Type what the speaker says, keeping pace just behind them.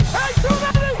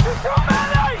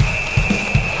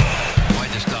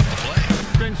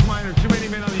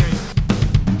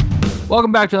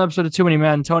Welcome back to an episode of Too Many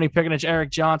Men. Tony Pickenich,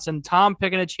 Eric Johnson, Tom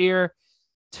Pickenich here.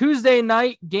 Tuesday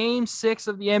night, Game 6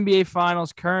 of the NBA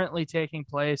Finals currently taking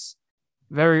place.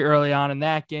 Very early on in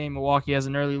that game, Milwaukee has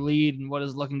an early lead in what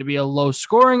is looking to be a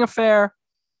low-scoring affair.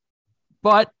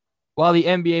 But while the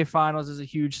NBA Finals is a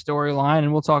huge storyline,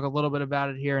 and we'll talk a little bit about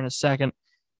it here in a second,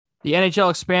 the NHL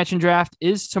expansion draft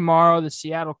is tomorrow. The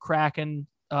Seattle Kraken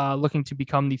looking to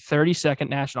become the 32nd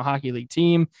National Hockey League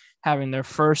team, having their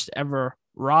first ever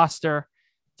roster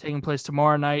taking place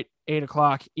tomorrow night, 8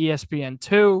 o'clock,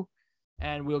 ESPN2.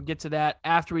 And we'll get to that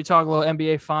after we talk a little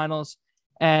NBA Finals.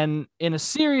 And in a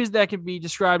series that can be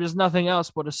described as nothing else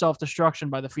but a self-destruction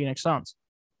by the Phoenix Suns.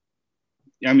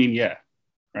 I mean, yeah,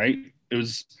 right?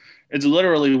 It's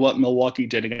literally what Milwaukee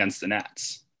did against the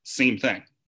Nets. Same thing.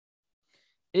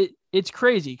 It's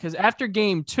crazy because after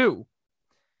game 2,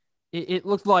 it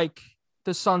looked like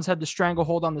the Suns had the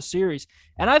stranglehold on the series.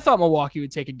 And I thought Milwaukee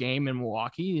would take a game in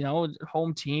Milwaukee,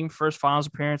 home team, first finals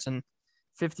appearance in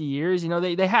 50 years.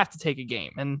 They have to take a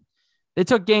game. And they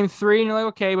took game 3 and you're like,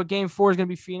 okay, but game 4 is going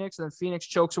to be Phoenix. And then Phoenix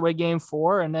chokes away game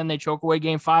 4 and then they choke away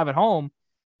game 5 at home.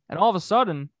 And all of a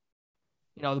sudden,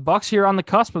 the Bucks here on the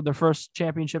cusp of their first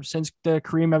championship since the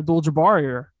Kareem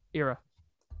Abdul-Jabbar era.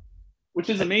 Which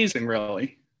is amazing,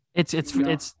 really.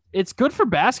 It's good for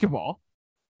basketball.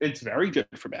 It's very good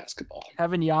for basketball.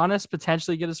 Having Giannis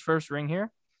potentially get his first ring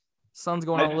here. Suns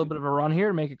going on a little bit of a run here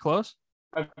to make it close.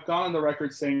 I've gone on the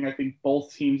record saying I think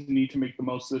both teams need to make the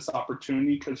most of this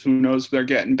opportunity because who knows if they're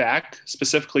getting back,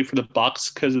 specifically for the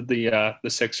Bucks because of the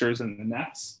Sixers and the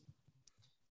Nets.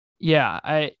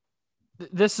 Yeah,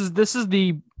 this is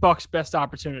the Bucks' best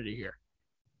opportunity here.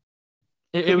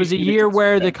 It was a year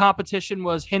where the competition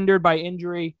was hindered by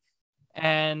injury,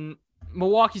 and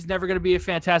Milwaukee's never going to be a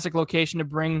fantastic location to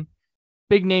bring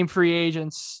big name free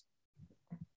agents.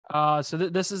 So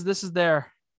this is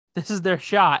their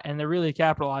shot, and they're really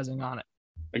capitalizing on it.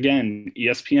 Again,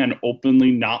 ESPN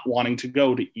openly not wanting to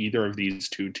go to either of these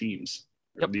two teams,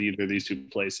 either of these two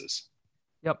places.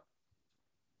 Yep,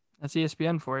 that's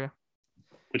ESPN for you.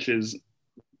 Which is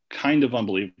kind of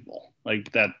unbelievable,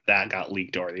 like that got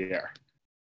leaked over the air.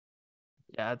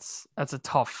 Yeah, that's a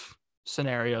tough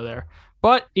scenario there.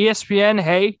 But ESPN,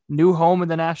 hey, new home in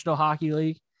the National Hockey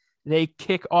League. They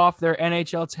kick off their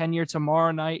NHL tenure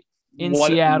tomorrow night in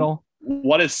Seattle.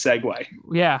 What a segue.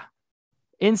 Yeah.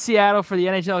 In Seattle for the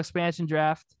NHL expansion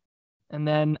draft. And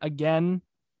then again,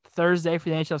 Thursday for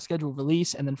the NHL schedule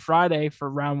release. And then Friday for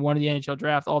round 1 of the NHL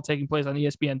draft, all taking place on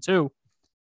ESPN2.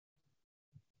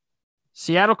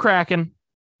 Seattle Kraken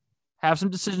have some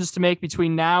decisions to make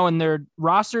between now and their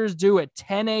roster is due at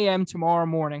 10 a.m. tomorrow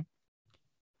morning.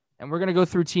 And we're going to go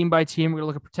through team by team. We're going to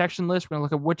look at protection lists. We're going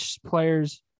to look at which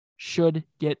players should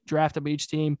get drafted by each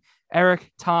team.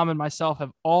 Eric, Tom, and myself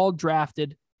have all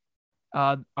drafted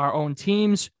our own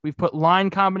teams. We've put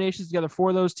line combinations together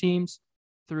for those teams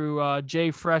through Jay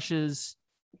Fresh's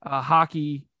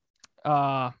hockey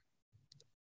line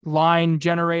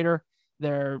generator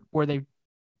there, where they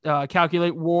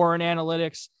calculate WAR and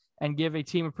analytics and give a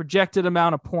team a projected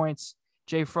amount of points.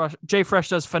 Jay Fresh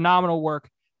does phenomenal work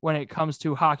when it comes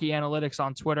to hockey analytics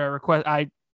on Twitter.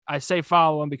 I say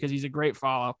follow him because he's a great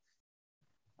follow.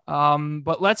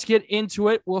 But let's get into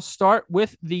it. We'll start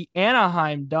with the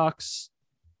Anaheim Ducks.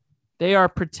 They are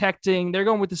protecting. They're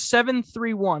going with the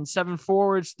 7-3-1, 7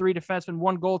 forwards, 3 defensemen,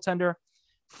 1 goaltender.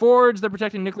 Forwards, they're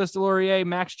protecting Nicolas Deslauriers,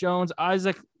 Max Jones,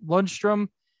 Isaac Lundstrom,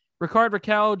 Ricard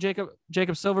Raquel,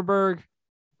 Jacob Silverberg,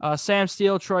 Sam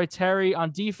Steele, Troy Terry.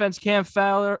 On defense, Cam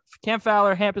Fowler,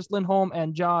 Hampus Lindholm,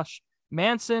 and Josh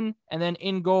Manson. And then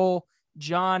in goal,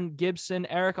 John Gibson.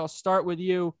 Eric, I'll start with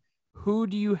you. Who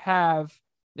do you have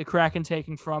the Kraken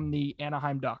taking from the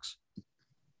Anaheim Ducks?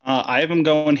 I have him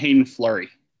going Hayden Fleury.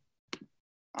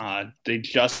 They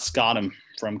just got him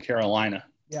from Carolina.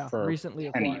 Yeah, for recently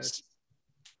pennies.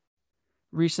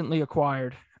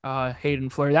 acquired. Hayden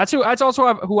Fleury. That's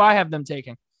also who I have them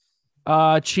taking.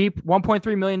 Cheap,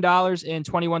 $1.3 million in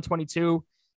 21-22.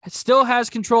 Still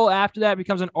has control after that,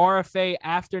 becomes an RFA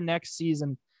after next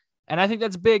season. And I think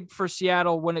that's big for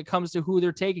Seattle when it comes to who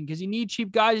they're taking, because you need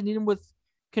cheap guys, you need them with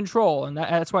control. And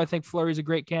that's why I think Fleury's a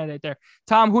great candidate there.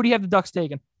 Tom, who do you have the Ducks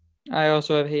taking? I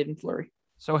also have Hayden Fleury.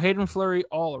 So Hayden Fleury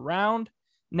all around.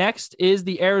 Next is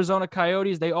the Arizona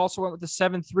Coyotes. They also went with the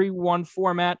 7-3-1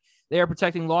 format. They are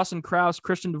protecting Lawson Krause,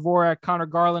 Christian Dvorak, Connor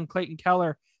Garland, Clayton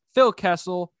Keller, Phil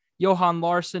Kessel, Johan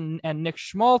Larsson, and Nick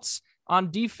Schmaltz.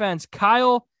 On defense,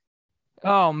 Copa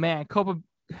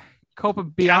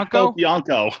Bianco.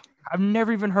 I've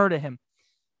never even heard of him.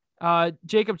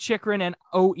 Jacob Chikrin and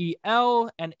OEL,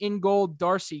 and in goal,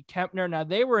 Darcy Kempner. Now,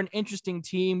 they were an interesting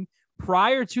team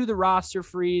prior to the roster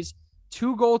freeze.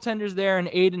 two goaltenders there, and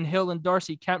Aiden Hill and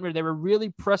Darcy Kempner. They were really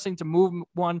pressing to move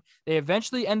one. They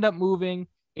eventually end up moving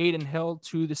Aiden Hill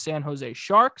to the San Jose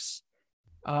Sharks,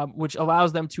 which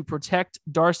allows them to protect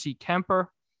Darcy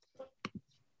Kemper.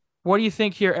 What do you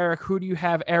think here, Eric? Who do you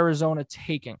have Arizona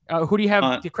taking? Who do you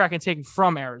have the Kraken taking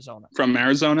from Arizona? From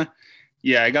Arizona?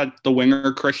 Yeah, I got the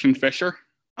winger, Christian Fischer.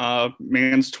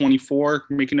 Man's 24,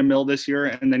 making a mill this year,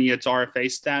 and then he gets RFA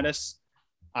status.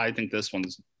 I think this one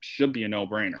should be a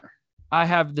no-brainer. I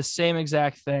have the same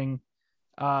exact thing.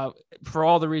 For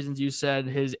all the reasons you said,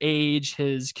 his age,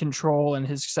 his control, and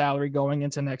his salary going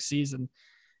into next season.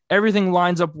 Everything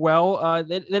lines up well.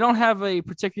 They don't have a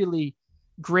particularly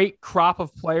great crop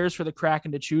of players for the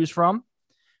Kraken to choose from,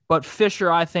 but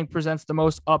Fischer, I think, presents the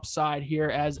most upside here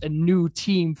as a new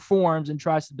team forms and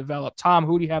tries to develop. Tom,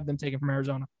 who do you have them taking from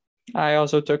Arizona? I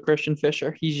also took Christian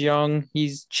Fischer. He's young,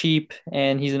 he's cheap,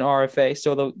 and he's an RFA,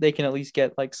 so they can at least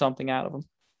get like something out of him.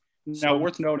 Now,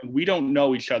 worth noting, we don't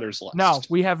know each other's lists. No,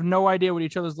 we have no idea what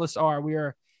each other's lists are. We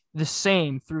are the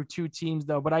same through two teams,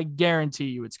 though, but I guarantee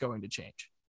you it's going to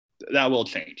change. That will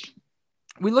change.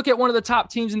 We look at one of the top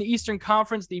teams in the Eastern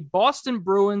Conference, the Boston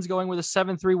Bruins, going with a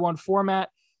 7-3-1 format.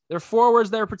 Their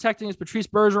forwards they're protecting is Patrice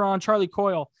Bergeron, Charlie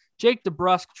Coyle, Jake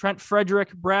DeBrusk, Trent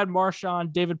Frederick, Brad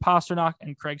Marchand, David Pastrnak,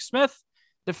 and Craig Smith.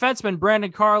 Defensemen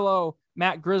Brandon Carlo,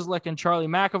 Matt Grzelcyk, and Charlie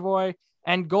McAvoy.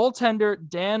 And goaltender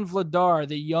Dan Vladar,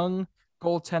 the young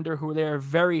goaltender who they're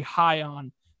very high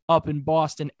on up in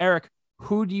Boston. Eric,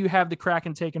 who do you have the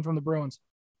Kraken taking from the Bruins?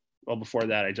 Well, before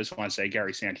that, I just want to say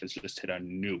Gary Sanchez just hit a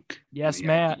nuke. Yes,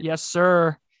 man. Yes,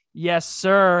 sir. Yes,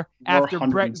 sir. After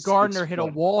Brett Gardner hit a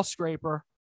wall scraper.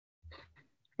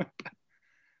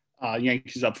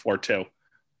 Yankees up 4-2.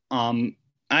 I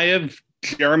have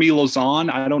Jeremy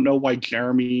Lauzon. I don't know why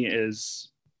Jeremy has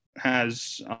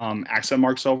accent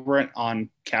marks over it on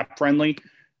Cap Friendly.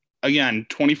 Again,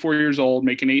 24 years old,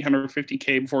 making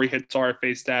 $850K before he hits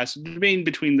RFA stats. Debating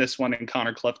between this one and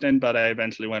Connor Clifton, but I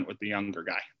eventually went with the younger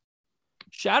guy.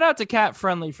 Shout out to Cap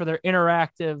Friendly for their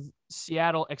interactive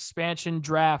Seattle expansion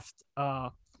draft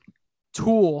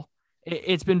tool.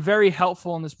 It's been very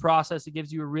helpful in this process. It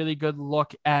gives you a really good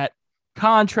look at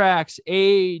contracts,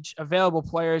 age, available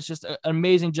players. Just an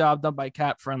amazing job done by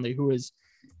Cap Friendly, who is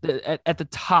at the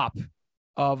top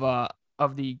of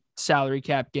the salary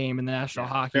cap game in the National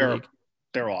Hockey League.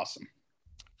 They're awesome.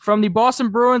 From the Boston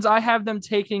Bruins, I have them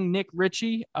taking Nick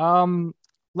Ritchie,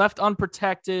 left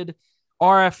unprotected,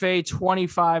 RFA,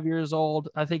 25 years old.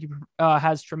 I think he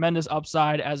has tremendous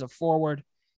upside as a forward.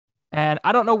 And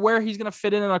I don't know where he's going to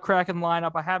fit in a Kraken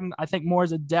lineup. I have him, I think, more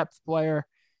as a depth player,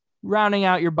 rounding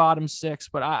out your bottom six.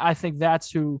 But I think that's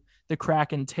who the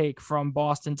Kraken take from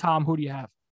Boston. Tom, who do you have?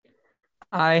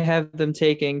 I have them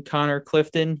taking Connor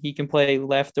Clifton. He can play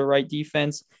left or right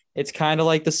defense. It's kind of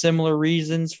like the similar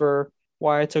reasons for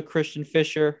why I took Christian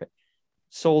Fischer,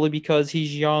 solely because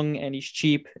he's young and he's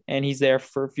cheap and he's there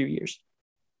for a few years.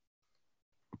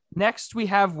 Next, we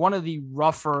have one of the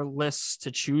rougher lists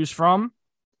to choose from.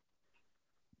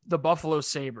 The Buffalo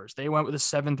Sabres. They went with a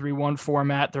 7-3-1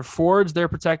 format. Their forwards they're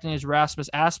protecting is Rasmus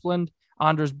Asplund,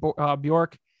 Anders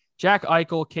Bjork, Jack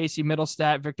Eichel, Casey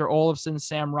Middlestat, Victor Olofsson,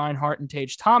 Sam Reinhart, and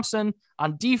Tage Thompson.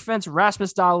 On defense,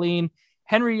 Rasmus Dahlin,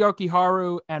 Henry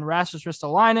Jokiharju, and Rasmus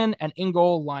Ristolainen, and in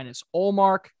goal, Linus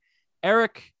Ullmark.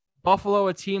 Eric, Buffalo,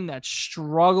 a team that's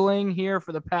struggling here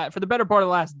for the better part of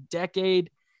the last decade.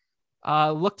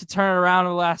 Looked to turn it around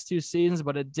in the last two seasons,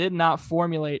 but it did not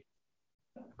formulate.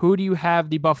 Who do you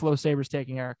have the Buffalo Sabres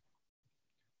taking, Eric?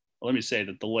 Well, let me say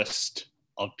that the list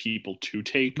of people to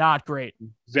take not great,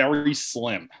 very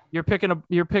slim. You're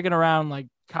picking around like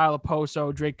Kyle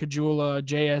Oposo, Drake Caggiula,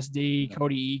 JSD,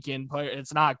 Cody Eakin.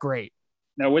 It's not great.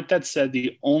 Now, with that said,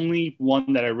 the only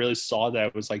one that I really saw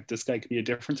that was like this guy could be a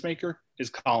difference maker is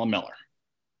Colin Miller.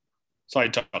 So I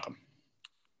took him.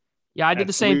 Yeah, I did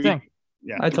the same thing.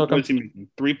 Yeah, I took him.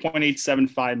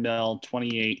 3.875 mil,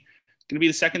 28. Going to be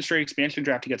the second straight expansion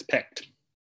draft he gets picked.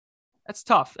 That's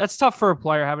tough. That's tough for a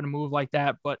player having to move like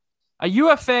that. But a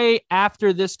UFA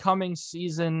after this coming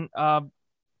season,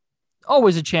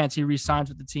 always a chance he re-signs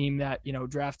with the team that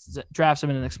drafts him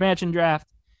in an expansion draft.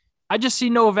 I just see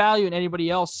no value in anybody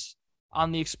else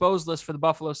on the exposed list for the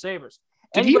Buffalo Sabres.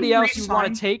 Anybody else you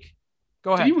want to take?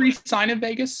 Go ahead. Did he re-sign in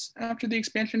Vegas after the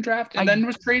expansion draft and then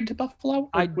was traded to Buffalo?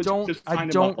 I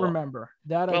don't remember.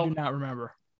 I do not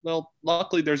remember. Well,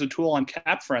 luckily there's a tool on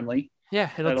Cap Friendly.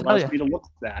 Yeah, that allows me to look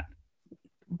at that.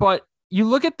 But you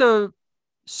look at the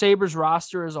Sabres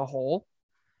roster as a whole,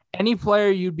 any player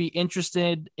you'd be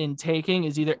interested in taking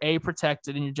is either A,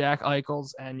 protected in your Jack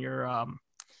Eichels and your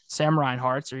Sam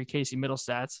Reinharts or your Casey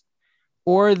Middlestats,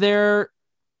 or they're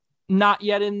not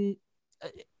yet in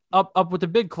up with the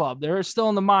big club. They're still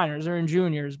in the minors, they're in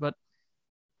juniors, but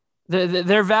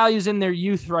their value's in their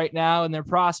youth right now and their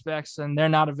prospects, and they're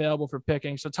not available for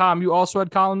picking. So, Tom, you also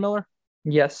had Colin Miller?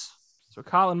 Yes. So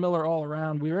Colin Miller all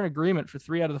around. We were in agreement for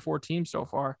 3 out of the 4 teams so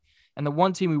far. And the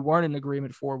one team we weren't in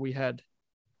agreement for, we had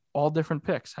all different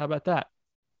picks. How about that?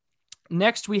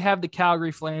 Next, we have the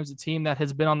Calgary Flames, a team that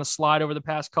has been on the slide over the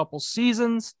past couple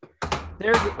seasons.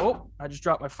 I just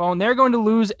dropped my phone. They're going to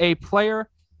lose a player.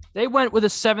 They went with a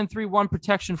 7-3-1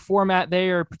 protection format. They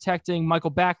are protecting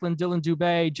Michael Backlund, Dylan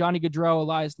Dubé, Johnny Gaudreau,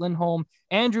 Elias Lindholm,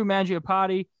 Andrew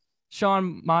Mangiapane,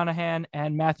 Sean Monahan,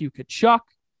 and Matthew Tkachuk.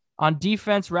 On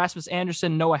defense, Rasmus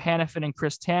Anderson, Noah Hannafin, and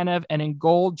Chris Tanev. And in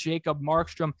goal, Jacob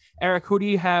Markstrom. Eric, who do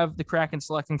you have the Kraken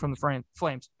selecting from the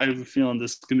Flames? I have a feeling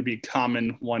this is going to be a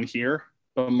common one here,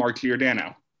 but Mark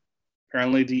Giordano.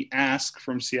 Apparently, the ask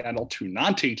from Seattle to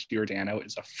not take Giordano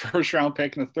is a first-round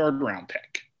pick and a third-round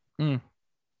pick,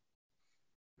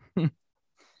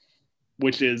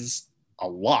 which is a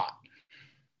lot.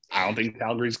 I don't think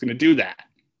Calgary's going to do that.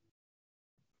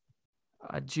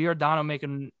 Giordano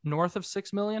making north of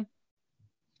 $6 million.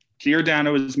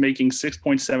 Giordano is making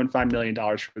 $6.75 million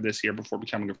for this year before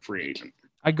becoming a free agent.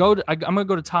 I'm going to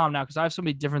go to Tom now because I have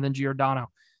somebody different than Giordano.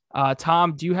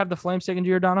 Tom, do you have the Flames taking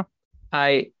Giordano?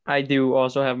 I do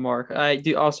also have Mark. I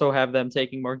do also have them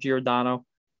taking Mark Giordano.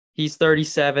 He's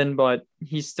 37, but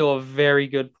he's still a very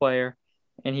good player,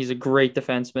 and he's a great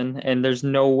defenseman. And there's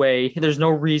no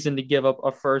reason to give up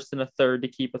a first and a third to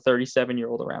keep a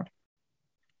 37-year-old around.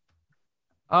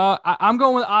 I'm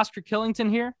going with Oscar Killington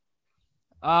here.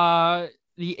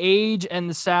 The age and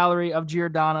the salary of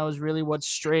Giordano is really what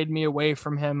strayed me away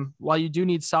from him. While you do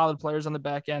need solid players on the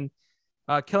back end,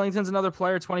 Killington's another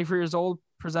player, 24 years old,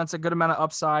 presents a good amount of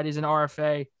upside. He's an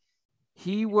RFA.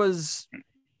 There was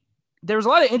a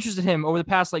lot of interest in him over the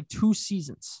past 2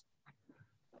 seasons,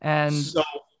 and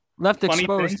left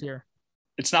exposed here.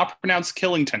 It's not pronounced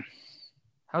Killington.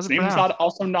 How's it His pronounced? name's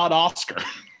also not Oscar.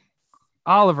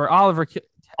 Oliver. Oliver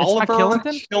not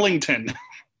Killington? Killington.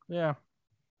 Yeah.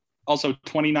 Also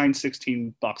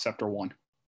 $29.16 after one.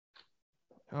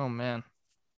 Oh man.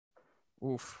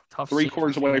 Oof. Tough. 3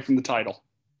 quarters away from the title.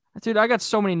 Dude, I got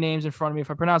so many names in front of me.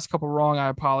 If I pronounce a couple wrong, I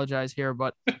apologize here.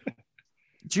 But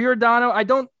Giordano,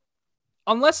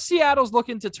 unless Seattle's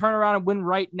looking to turn around and win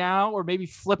right now, or maybe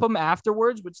flip them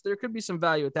afterwards, which there could be some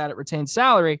value with that at retained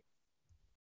salary.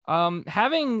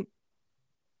 Having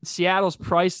Seattle's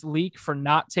price leak for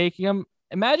not taking him.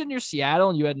 Imagine you're Seattle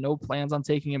and you had no plans on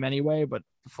taking him anyway, but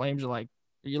the Flames are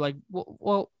you're like,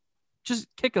 well, just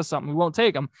kick us something. We won't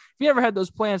take him. If you never had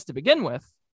those plans to begin with,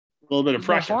 a little bit of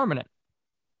pressure. Harm in it.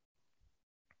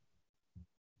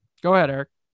 Go ahead, Eric.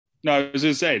 No, I was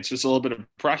going to say, it's just a little bit of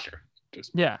pressure.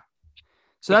 Yeah.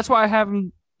 So that's why I have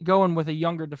him going with a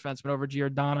younger defenseman over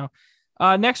Giordano.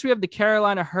 Next, we have the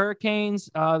Carolina Hurricanes.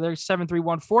 Their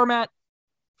 7-3-1 format.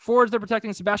 Forwards, they're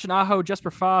protecting Sebastian Aho,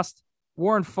 Jesper Fast,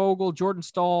 Warren Fogle, Jordan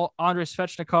Staal, Andrei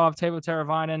Svechnikov, Teuvo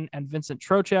Teravainen, and Vincent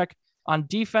Trocheck. On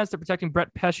defense, they're protecting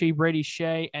Brett Pesce, Brady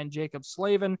Shea, and Jacob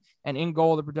Slavin. And in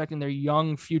goal, they're protecting their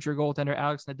young future goaltender,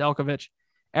 Alex Nedeljkovic.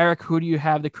 Eric, who do you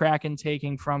have the Kraken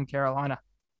taking from Carolina?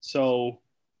 So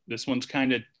this one's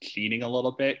kind of cheating a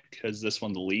little bit because this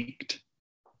one leaked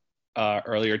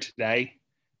earlier today.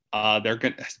 They're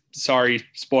going to, sorry,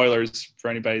 spoilers for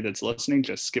anybody that's listening,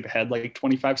 just skip ahead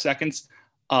 25 seconds.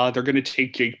 They're going to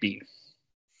take Jake Bean.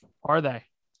 Are they?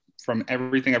 From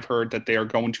everything I've heard, that they are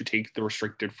going to take the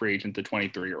restricted free agent, the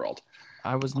 23-year-old.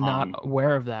 I was not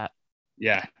aware of that.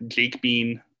 Yeah, Jake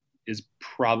Bean is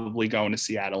probably going to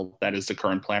Seattle. That is the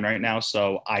current plan right now.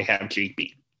 So I have Jake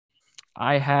Bean.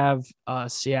 I have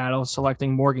Seattle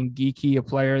selecting Morgan Geekie, a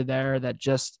player there that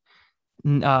just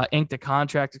inked a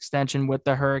contract extension with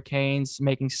the Hurricanes,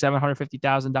 making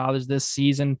 $750,000 this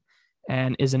season,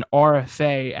 and is an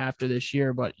RFA after this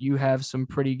year. But you have some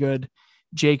pretty good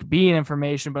Jake Bean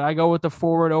information, but I go with the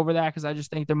forward over that because I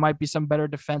just think there might be some better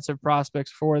defensive prospects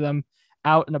for them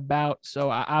out and about. So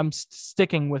I'm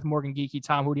sticking with Morgan Geekie.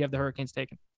 Tom, who do you have the Hurricanes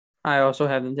taking? I also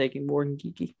have them taking Morgan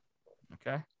Geekie.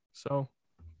 Okay, so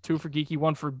 2 for Geekie,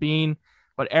 1 for Bean,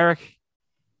 but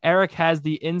Eric has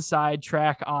the inside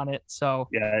track on it. So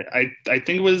yeah, I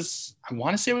think it was, I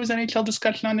want to say it was NHL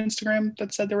Discussion on Instagram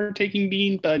that said they were taking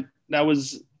Bean, but that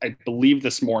was, I believe,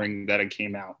 this morning that it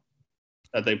came out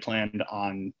that they planned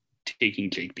on taking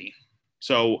Jake Bean.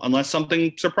 So unless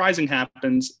something surprising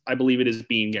happens, I believe it is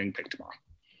Bean getting picked tomorrow.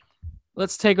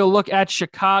 Let's take a look at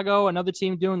Chicago, another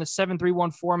team doing the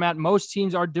 7-3-1 format. Most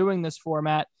teams are doing this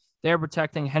format. They're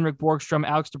protecting Henrik Borgstrom,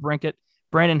 Alex DeBrincat,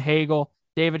 Brandon Hagel,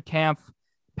 David Kampf,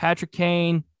 Patrick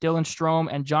Kane, Dylan Strome,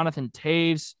 and Jonathan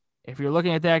Taves. If you're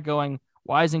looking at that going,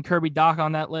 Why isn't Kirby Doc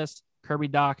on that list? Kirby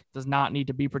Doc does not need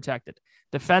to be protected.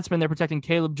 Defensemen, they're protecting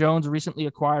Caleb Jones, recently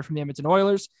acquired from the Edmonton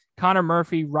Oilers, Connor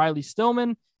Murphy, Riley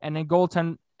Stillman, and in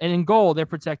goal, they're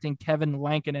protecting Kevin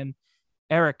Lankinen.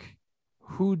 Eric,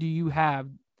 who do you have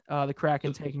the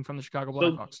Kraken taking from the Chicago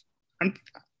Blackhawks?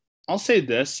 I'll say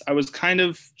this. I was kind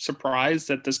of surprised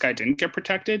that this guy didn't get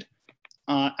protected.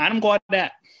 Adam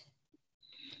Gaudette.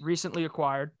 Recently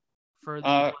acquired. For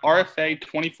the RFA,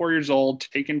 24 years old,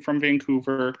 taken from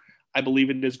Vancouver. I believe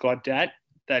it is Gaudette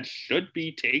that should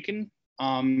be taken.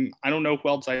 I don't know who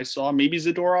else I saw. Maybe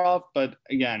Zadorov, but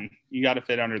again, you got to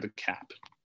fit under the cap.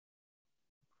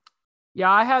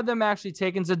 Yeah, I had them actually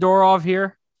taking Zadorov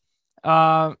here.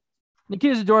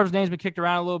 Nikita Zadorov's name's been kicked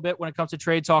around a little bit when it comes to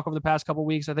trade talk over the past couple of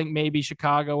weeks. I think maybe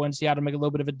Chicago and Seattle make a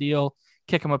little bit of a deal,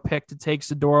 kick him a pick to take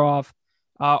Zadorov.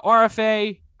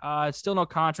 RFA, still no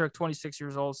contract, 26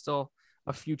 years old, still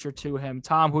a future to him.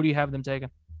 Tom, who do you have them taking?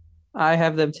 I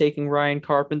have them taking Ryan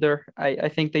Carpenter. I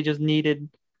think they just needed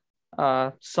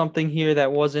something here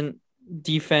that wasn't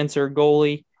defense or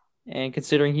goalie. And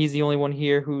considering he's the only one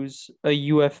here who's a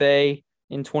UFA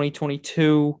in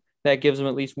 2022, that gives him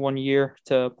at least 1 year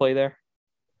to play there.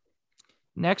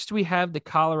 Next, we have the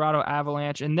Colorado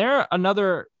Avalanche, and they're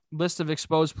another list of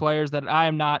exposed players that I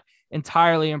am not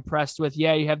entirely impressed with.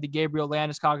 Yeah, you have the Gabriel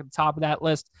Landeskog at the top of that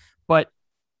list, but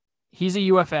he's a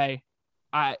UFA.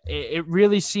 It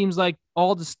really seems like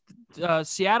all the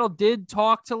Seattle did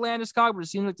talk to Landeskog, but it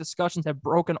seems like discussions have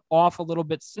broken off a little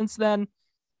bit since then.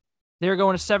 They're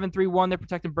going to 7-3-1. They're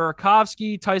protecting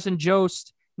Burakovsky, Tyson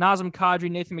Jost, Nazem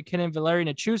Kadri, Nathan McKinnon, Valeri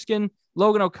Nichushkin,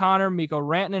 Logan O'Connor, Mikko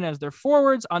Rantanen as their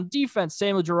forwards. On defense,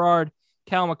 Samuel Girard,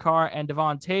 Cal McCarr, and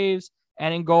Devon Taves.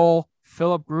 And in goal,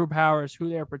 Philip Grubauer is who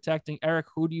they're protecting. Eric,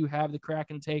 who do you have the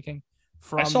Kraken taking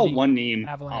from? I saw one name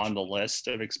Avalanche on the list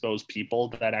of exposed people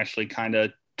that actually kind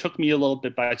of took me a little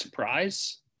bit by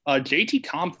surprise. JT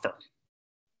Compher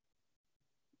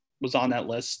was on that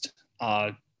list.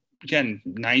 Again,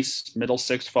 nice middle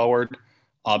six forward.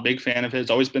 Big fan of his.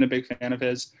 Always been a big fan of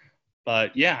his.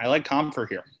 But yeah, I like Compher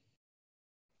here.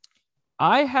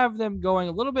 I have them going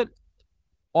a little bit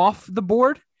off the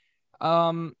board.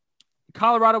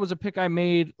 Colorado was a pick I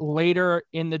made later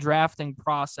in the drafting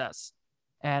process,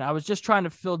 and I was just trying to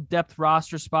fill depth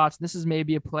roster spots. This is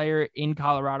maybe a player in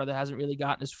Colorado that hasn't really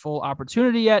gotten his full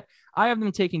opportunity yet. I have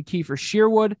them taking Kiefer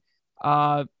Sherwood,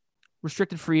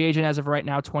 restricted free agent as of right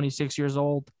now, 26 years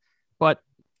old. But,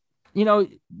 you know,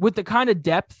 with the kind of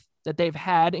depth that they've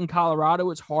had in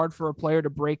Colorado, it's hard for a player to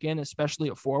break in, especially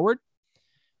a forward.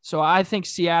 So I think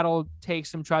Seattle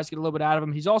takes him, tries to get a little bit out of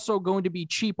him. He's also going to be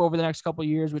cheap over the next couple of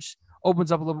years, which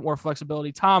opens up a little bit more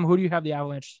flexibility. Tom, who do you have the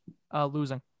Avalanche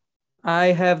losing? I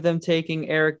have them taking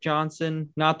Eric Johnson,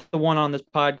 not the one on this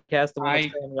podcast, the one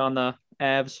that's on the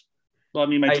Avs. Well, I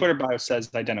mean, my Twitter bio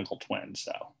says identical twins,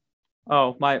 so.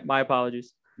 Oh, my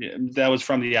apologies. Yeah, that was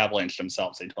from the Avalanche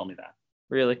themselves. They told me that.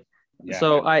 Really? Yeah.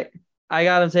 So I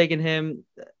got him taking him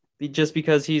just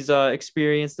because he's an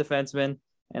experienced defenseman,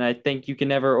 and I think you can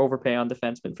never overpay on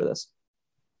defensemen for this.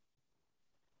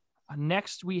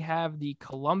 Next, we have the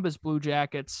Columbus Blue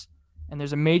Jackets, and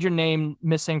there's a major name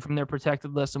missing from their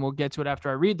protected list, and we'll get to it after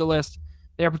I read the list.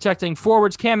 They are protecting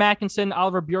forwards Cam Atkinson,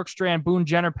 Oliver Bjorkstrand, Boone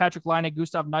Jenner, Patrick Laine,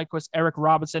 Gustav Nyquist, Eric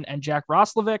Robinson, and Jack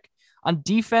Roslovic. On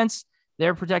defense,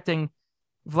 they're protecting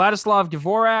Vladislav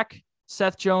Dvorak,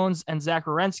 Seth Jones, and Zach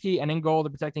Werenski. And in goal,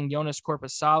 they're protecting Jonas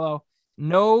Korpisalo.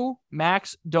 No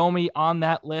Max Domi on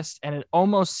that list, and it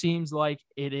almost seems like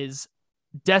it is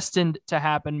destined to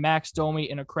happen. Max Domi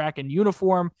in a Kraken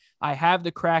uniform. I have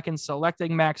the Kraken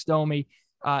selecting Max Domi.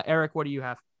 Eric, what do you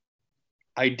have?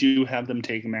 I do have them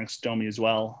taking Max Domi as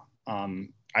well.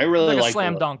 I really like a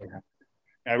slam dunk.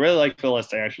 I really like the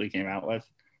list I actually came out with.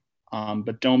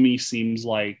 But Domi seems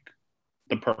like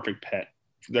the perfect pick.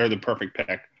 They're the perfect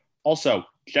pick. Also,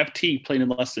 Jeff Teague played in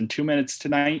less than 2 minutes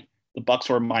tonight. The Bucks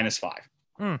were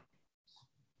 -5.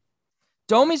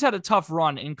 Domi's had a tough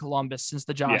run in Columbus since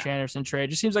the Josh Anderson trade. It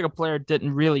just seems like a player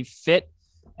didn't really fit,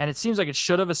 and it seems like it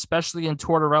should have, especially in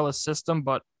Tortorella's system,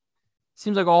 but it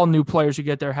seems like all new players who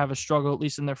get there have a struggle, at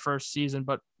least in their first season,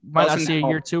 but might not see a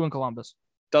year two in Columbus.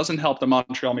 Doesn't help the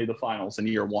Montreal made the finals in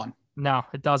year one. No,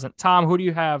 it doesn't. Tom, who do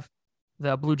you have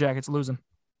the Blue Jackets losing?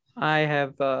 I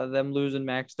have them losing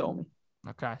Max Domi.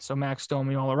 Okay, so Max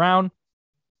Domi all around.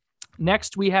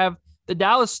 Next, we have the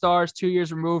Dallas Stars, 2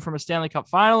 years removed from a Stanley Cup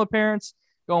final appearance,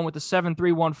 going with the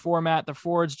 7-3-1 format. The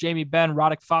forwards, Jamie Benn,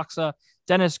 Radek Faksa,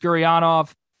 Denis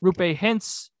Gurianov, Rupe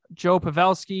Hintz, Joe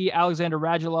Pavelski, Alexander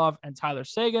Radulov, and Tyler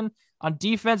Seguin. On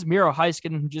defense, Miro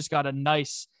Heiskanen, who just got a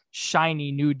nice,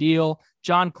 shiny new deal,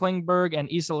 John Klingberg and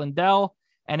Issa Lindell.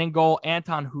 And in goal,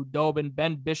 Anton Hudobin.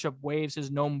 Ben Bishop waives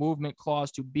his no movement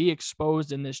clause to be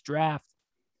exposed in this draft.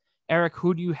 Eric,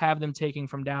 who do you have them taking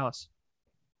from Dallas?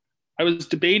 I was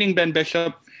debating Ben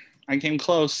Bishop. I came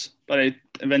close, but I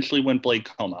eventually went Blake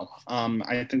Como.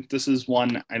 I think this is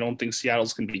one I don't think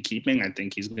Seattle's going to be keeping. I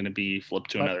think he's going to be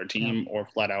flipped to another team or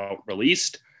flat out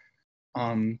released.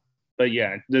 But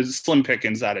yeah, there's slim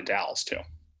pickings out of Dallas too.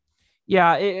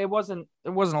 Yeah, it wasn't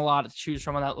a lot to choose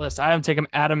from on that list. I have taken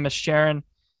Adam Misharin,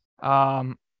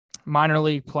 minor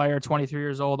league player, 23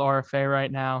 years old, RFA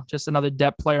right now. Just another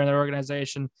depth player in their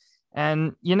organization.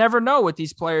 And you never know with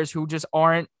these players who just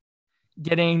aren't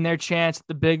getting their chance at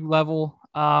the big level.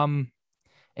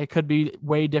 It could be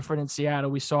way different in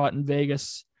Seattle. We saw it in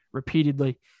Vegas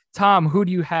repeatedly. Tom, who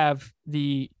do you have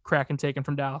the Kraken taken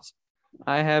from Dallas?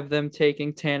 I have them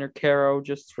taking Tanner Caro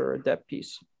just for a depth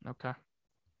piece. Okay.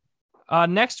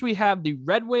 Next, we have the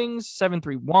Red Wings,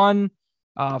 7-3-1.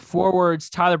 Forwards,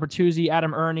 Tyler Bertuzzi,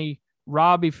 Adam Ernie,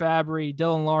 Robbie Fabry,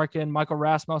 Dylan Larkin, Michael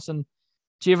Rasmussen,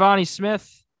 Giovanni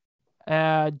Smith,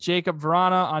 Jacob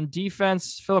Verana on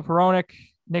defense, Philip Hronek,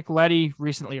 Nick Leddy,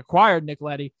 recently acquired Nick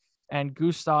Leddy, and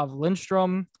Gustav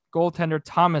Lindstrom. Goaltender,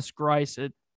 Thomas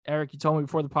Greiss. Eric, you told me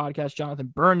before the podcast,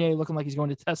 Jonathan Bernier looking like he's going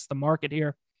to test the market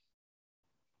here.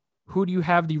 Who do you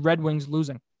have the Red Wings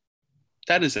losing?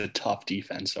 That is a tough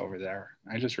defense over there.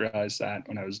 I just realized that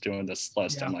when I was doing this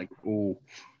list. Yeah. I'm like, ooh,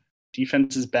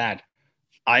 defense is bad.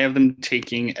 I have them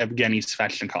taking Evgeny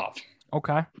Svechnikov.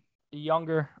 Okay. The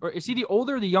younger, or is he the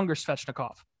older or the younger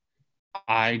Svechnikov?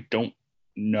 I don't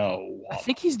know. I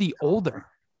think he's the older.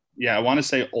 Yeah, I want to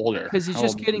say older. Because he's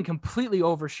just getting completely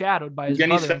overshadowed by his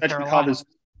brother in Carolina.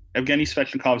 Evgeny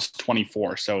Svechnikov is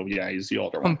 24, so yeah, he's the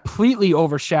older one. Completely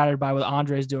overshadowed by what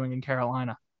Andre's doing in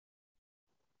Carolina.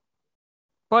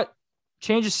 But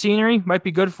change of scenery might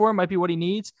be good for him, might be what he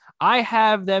needs. I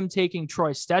have them taking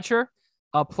Troy Stecher,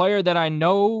 a player that I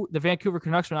know the Vancouver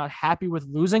Canucks were not happy with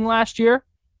losing last year.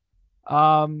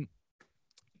 Solid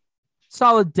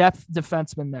depth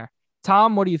defenseman there.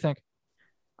 Tom, what do you think?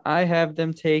 I have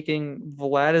them taking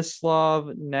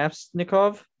Vladislav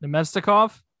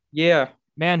Nemestikov? Yeah.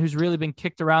 Man who's really been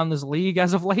kicked around this league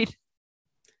as of late.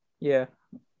 Yeah.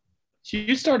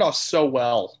 You start off so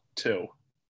well, too.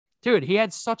 Dude, he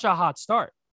had such a hot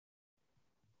start.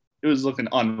 It was looking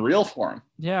unreal for him.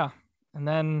 Yeah. And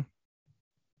then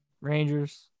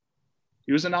Rangers.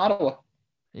 He was in Ottawa.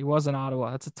 He was in Ottawa.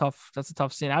 That's a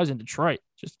tough scene. I was in Detroit.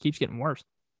 Just keeps getting worse.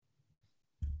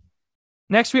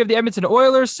 Next, we have the Edmonton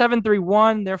Oilers,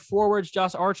 7-3-1. Their forwards,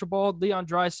 Josh Archibald, Leon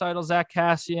Draisaitl, Zach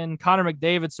Kassian, Connor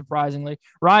McDavid, surprisingly,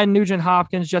 Ryan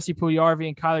Nugent-Hopkins, Jesse Puljujarvi,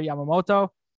 and Kyler Yamamoto.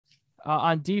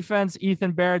 On defense,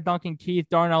 Ethan Bear, Duncan Keith,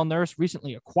 Darnell Nurse,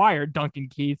 recently acquired Duncan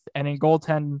Keith. And in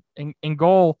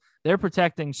goal, they're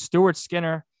protecting Stuart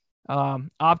Skinner,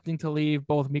 opting to leave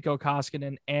both Mikko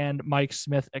Koskinen and Mike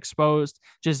Smith exposed,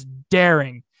 just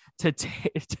daring to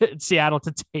Seattle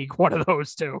to take one of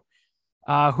those two.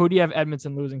 Who do you have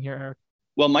Edmonton losing here, Eric?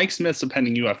 Well, Mike Smith's a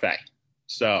pending UFA.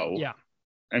 So, yeah.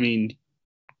 I mean,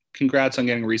 congrats on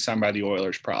getting re-signed by the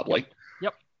Oilers, probably.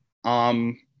 Yep.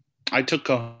 I took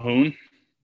Cahoon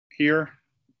here.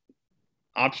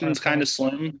 Options kind of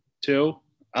slim, too.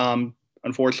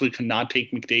 Unfortunately, could not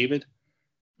take McDavid.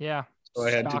 Yeah. So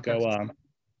I had to go,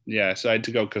 so I had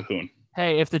to go Cahoon.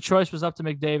 Hey, if the choice was up to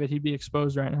McDavid, he'd be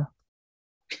exposed right now.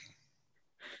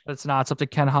 But it's not. It's up to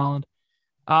Ken Holland.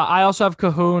 I also have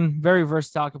Cahoon, very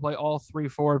versatile, can play all three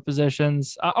forward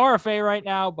positions. RFA right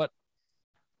now, but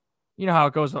you know how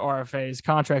it goes with RFAs.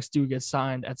 Contracts do get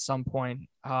signed at some point.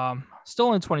 Still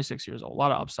only 26 years old. A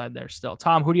lot of upside there still.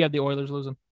 Tom, who do you have the Oilers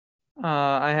losing?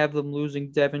 I have them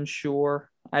losing Devin Shore.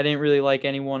 I didn't really like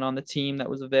anyone on the team that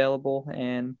was available,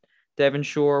 and Devin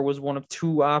Shore was one of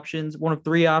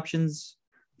three options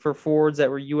for forwards that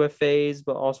were UFAs,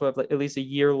 but also have at least a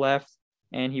year left,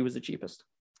 and he was the cheapest.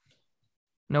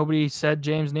 Nobody said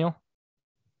James Neal?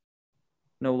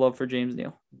 No love for James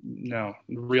Neal. No,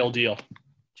 real deal.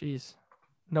 Jeez.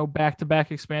 No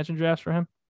back-to-back expansion drafts for him?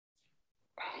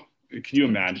 Can you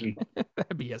imagine?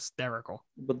 That'd be hysterical.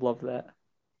 Would love that.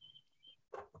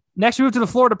 Next, we move to the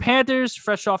Florida Panthers,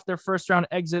 fresh off their first-round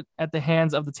exit at the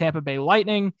hands of the Tampa Bay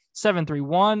Lightning,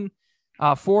 7-3-1.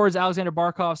 Forwards, Alexander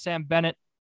Barkov, Sam Bennett,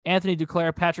 Anthony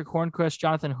Duclair, Patrick Hornquist,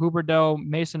 Jonathan Huberdeau,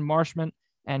 Mason Marshman,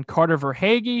 and Carter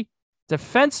Verhaeghe.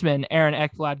 Defensemen, Aaron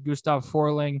Ekblad, Gustav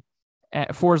Forsling,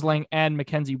 and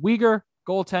Mackenzie Weegar.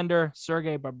 Goaltender,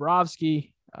 Sergei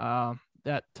Bobrovsky.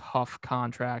 That tough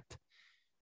contract.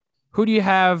 Who do you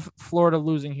have Florida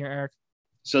losing here, Eric?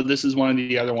 So this is one of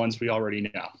the other ones we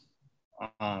already know.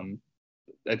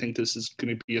 I think this is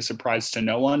going to be a surprise to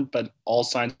no one, but all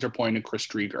signs are pointing to Chris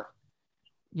Driedger.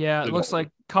 Yeah, it The looks goal. like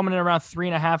coming in around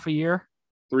 3.5 a year.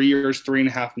 3 years,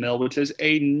 $3.5 million, which is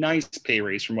a nice pay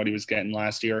raise from what he was getting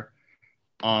last year.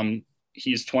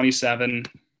 He's 27,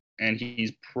 and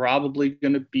he's probably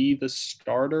going to be the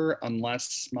starter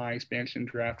unless my expansion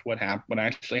draft, what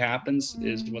actually happens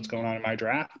is what's going on in my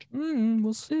draft.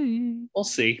 We'll see. We'll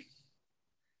see.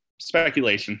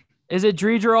 Speculation. Is it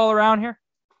Dreger all around here?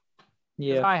 'Cause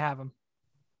Yeah. I have him.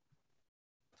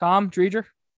 Tom, Dreger?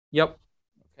 Yep.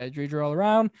 Okay, Dreger all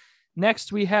around.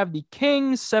 Next, we have the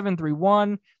Kings,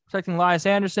 7-3-1, protecting Elias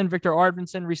Anderson, Victor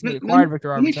Arvidsson, recently acquired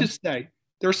Victor Let me Arvidsson. just say,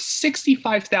 there's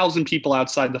 65,000 people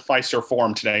outside the Fiserv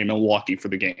Forum today in Milwaukee for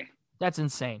the game. That's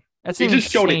insane. That's They an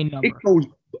just showed insane it. number. It goes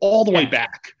all the way Yeah.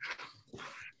 back.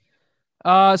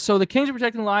 So the Kings are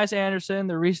protecting Elias Anderson,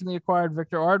 the recently acquired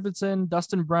Victor Arvidsson,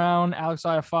 Dustin Brown, Alex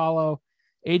Iafallo,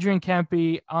 Adrian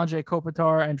Kempe, Anze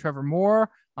Kopitar, and Trevor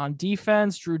Moore. On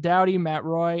defense, Drew Doughty, Matt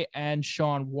Roy, and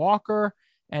Sean Walker.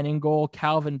 And in goal,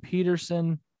 Calvin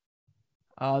Peterson.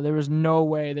 There was no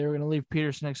way they were going to leave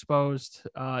Peterson exposed,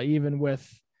 even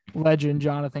with legend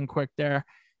Jonathan Quick there.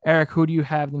 Eric, who do you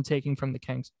have them taking from the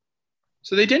Kings?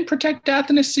 So they didn't protect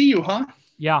Athanasiou, huh?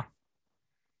 Yeah.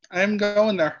 I'm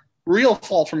going there. Real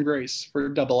fall from grace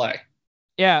for AA.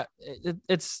 Yeah,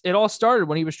 it all started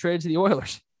when he was traded to the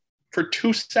Oilers. For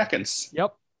 2 seconds.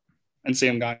 Yep. And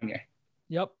Sam Gagne.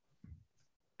 Yep.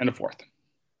 And a fourth.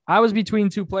 I was between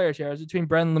two players here. I was between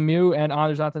Brendan Lemieux and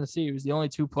Anders Athanasiou. It was the only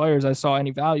two players I saw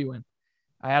any value in.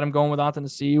 I had him going with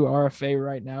Athanasiou, RFA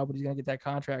right now, but he's going to get that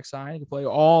contract signed. He can play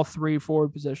all three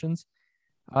forward positions.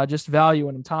 Just value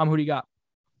in him. Tom, who do you got?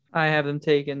 I have them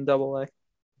taking AA.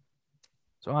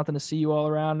 So Athanasiou all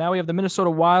around. Now we have the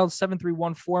Minnesota Wild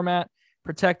 7-3-1 format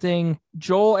protecting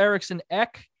Joel Eriksson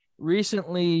Ek,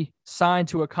 recently signed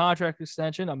to a contract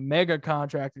extension, a mega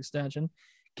contract extension.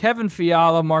 Kevin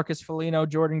Fiala, Marcus Foligno,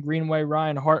 Jordan Greenway,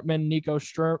 Ryan Hartman, Nico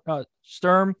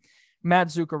Sturm, Matt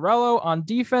Zuccarello. On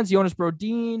defense, Jonas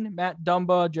Brodin, Matt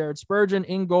Dumba, Jared Spurgeon.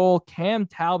 In goal, Cam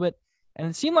Talbot. And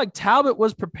it seemed like Talbot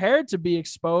was prepared to be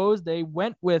exposed. They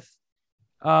went with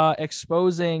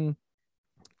exposing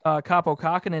Kaapo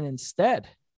Kähkönen instead,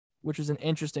 which was an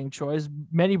interesting choice.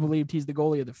 Many believed he's the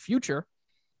goalie of the future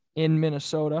in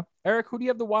Minnesota. Eric, who do you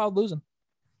have the Wild losing?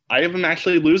 I have him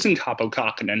actually losing Kaapo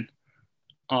Kähkönen,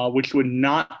 which would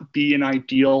not be an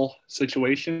ideal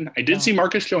situation. I did see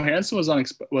Marcus Johansson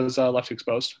was left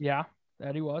exposed. Yeah,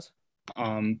 that he was.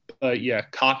 But yeah,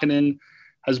 Kähkönen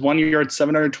has 1 year at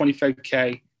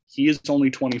 $725K. He is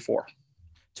only 24.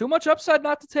 Too much upside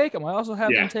not to take him. I also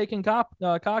have them taking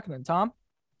Kähkönen. Tom?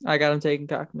 I got him taking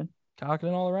Kähkönen.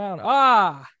 Kähkönen all around.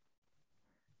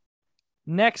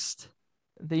 Next,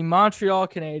 the Montreal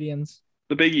Canadiens.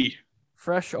 The biggie.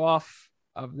 Fresh off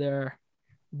of their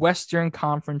Western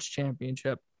Conference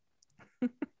Championship.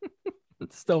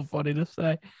 It's still funny to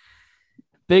say.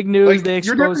 Big news, they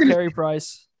exposed Carey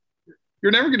Price.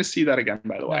 You're never going to see that again,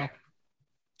 by the way.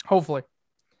 Hopefully.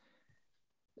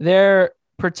 They're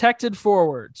protected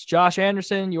forwards. Josh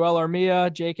Anderson, Yoel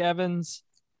Armia, Jake Evans,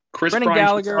 Brendan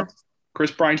Gallagher.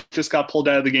 Chris Bryant just got pulled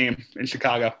out of the game in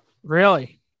Chicago.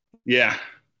 Really? Yeah.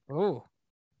 Oh.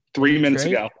 3 minutes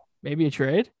ago. Maybe a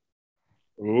trade?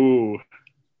 Ooh.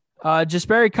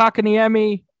 Jesperi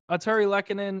Kotkaniemi, Artturi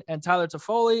Lehkonen, and Tyler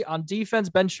Toffoli. On defense,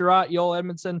 Ben Sherratt, Joel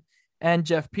Edmondson, and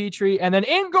Jeff Petrie. And then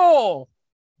in goal,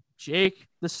 Jake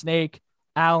the Snake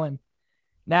Allen.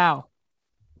 Now,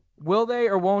 will they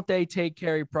or won't they take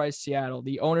Carey Price Seattle?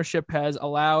 The ownership has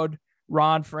allowed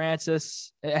Ron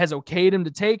Francis, has okayed him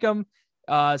to take him.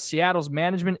 Seattle's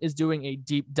management is doing a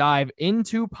deep dive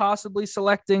into possibly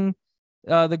selecting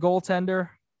the goaltender,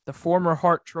 the former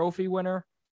Hart Trophy winner.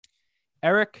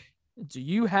 Eric, do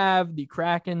you have the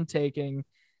Kraken taking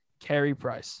Carey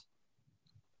Price?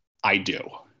 I do.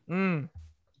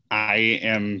 I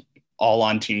am all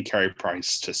on Team Carey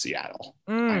Price to Seattle.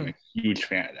 I'm a huge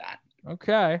fan of that.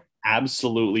 Okay.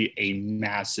 Absolutely a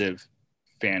massive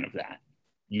fan of that.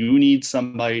 You need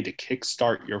somebody to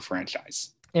kickstart your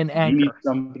franchise. An anchor.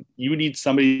 You need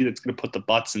somebody that's going to put the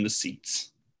butts in the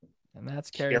seats. And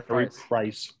that's Carey Price.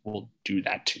 Price will do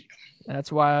that to you.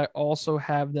 That's why I also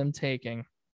have them taking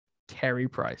Carey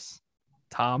Price.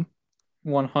 Tom?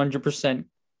 100%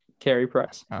 Carey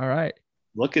Price. All right.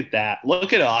 Look at that.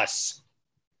 Look at us.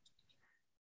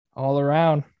 All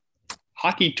around.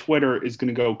 Hockey Twitter is going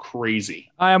to go crazy.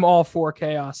 I am all for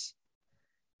chaos.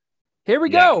 Here we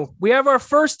go. We have our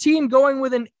first team going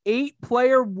with an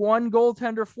 8-player,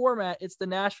 1-goaltender format. It's the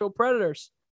Nashville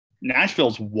Predators.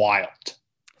 Nashville's wild.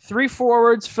 3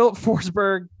 forwards, Philip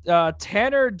Forsberg,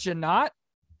 Tanner Janot.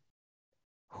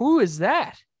 Who is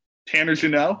that? Tanner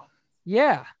Janot?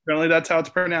 Yeah. Apparently that's how it's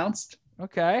pronounced.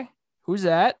 Okay. Who's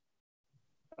that?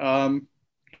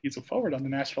 He's a forward on the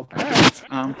Nashville Predators.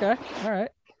 Okay, all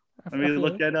right. Let me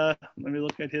look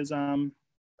at his The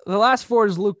last forward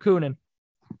is Luke Kunin.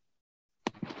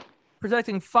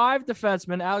 Protecting 5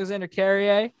 defensemen: Alexander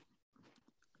Carrier,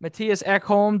 Matthias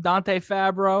Ekholm, Dante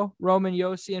Fabro, Roman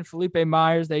Yossi, and Felipe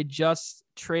Myers. They just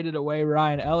traded away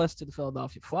Ryan Ellis to the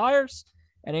Philadelphia Flyers.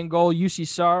 And in goal, UC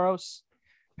Saros.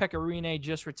 Pecorine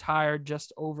just retired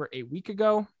just over a week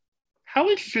ago. How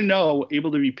is Jeannot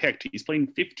able to be picked? He's playing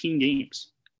 15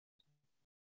 games.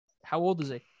 How old is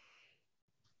he?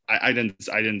 I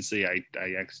didn't see. I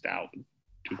X'd out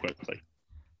too quickly.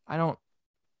 I don't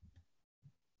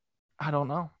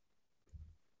know.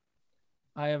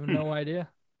 I have no idea.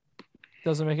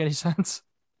 Doesn't make any sense.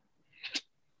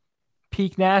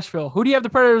 Peak Nashville. Who do you have the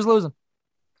Predators losing?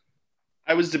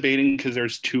 I was debating because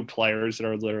there's 2 players that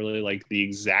are literally like the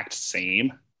exact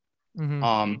same.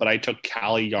 Mm-hmm. But I took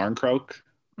Calle Yarncroke.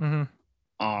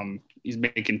 Mm-hmm. He's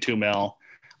making $2 million.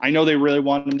 I know they really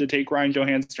want him to take Ryan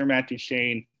Johansson or Matt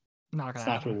Duchene. It's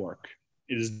not going to work.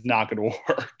 It is not going to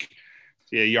work.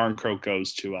 Yeah, Yarncroke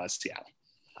goes to Seattle.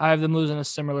 I have them losing a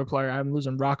similar player. I have them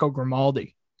losing Rocco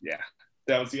Grimaldi. Yeah,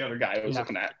 that was the other guy I was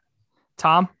looking at.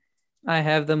 Tom? I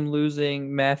have them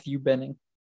losing Matthew Benning.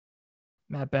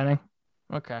 Matt Benning?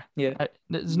 Okay. Yeah.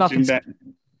 There's nothing.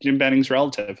 Jim Benning's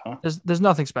relative, huh? There's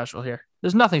nothing special here.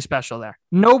 There's nothing special there.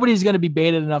 Nobody's going to be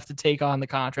baited enough to take on the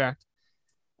contract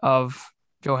of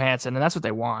Johansson, and that's what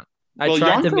they want.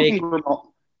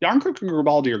 Yarncroke and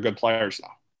Grimaldi are good players, though.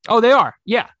 Oh, they are.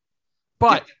 Yeah.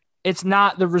 But it's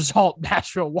not the result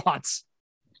Nashville wants.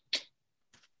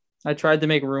 I tried to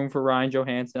make room for Ryan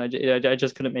Johansson. I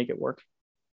just couldn't make it work.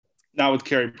 Not with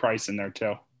Carey Price in there,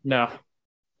 too. No.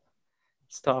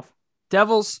 It's tough.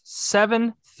 Devils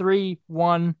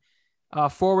 7-3-1.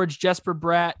 Forwards Jesper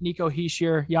Bratt, Nico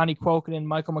Hischier, Yanni Kuokkanen,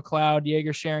 Michael McLeod,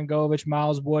 Jaeger Sharangovich,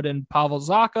 Miles Wood, and Pavel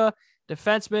Zacha.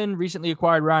 Defensemen recently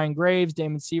acquired Ryan Graves,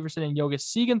 Damon Severson, and Yogi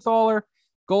Siegenthaler.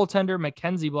 Goaltender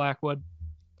Mackenzie Blackwood.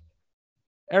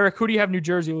 Eric, who do you have New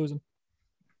Jersey losing?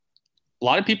 A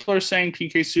lot of people are saying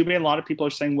PK Subban. A lot of people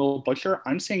are saying Will Butcher.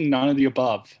 I'm saying none of the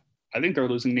above. I think they're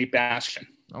losing Nate Bastian.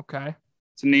 Okay.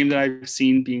 It's a name that I've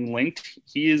seen being linked.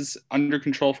 He is under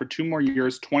control for 2 more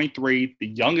years, 23, the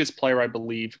youngest player, I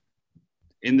believe,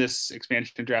 in this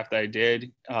expansion draft that I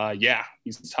did.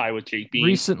 He's tied with Jake Bean.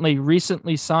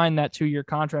 Recently signed that 2-year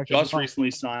contract. Just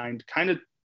recently signed. Kind of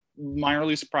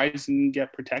minorly surprised and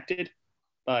get protected.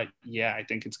 But, yeah, I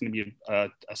think it's going to be a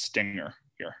stinger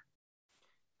here.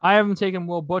 I haven't taken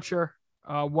Will Butcher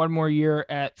 1 more year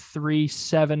at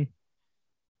 3-7.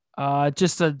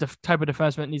 Just a type of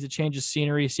defenseman needs to change his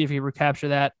scenery, see if he recapture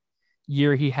that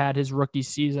year he had his rookie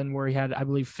season where he had, I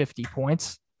believe, 50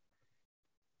 points.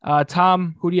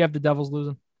 Tom, who do you have the Devils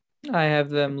losing? I have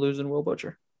them losing Will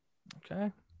Butcher.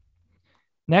 Okay.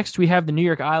 Next, we have the New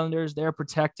York Islanders. They're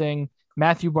protecting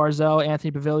Matthew Barzal,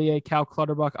 Anthony Pavillier, Cal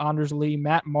Clutterbuck, Anders Lee,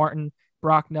 Matt Martin,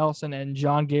 Brock Nelson, and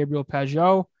Jean-Gabriel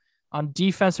Pageau. On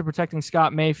defense, they're protecting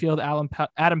Scott Mayfield,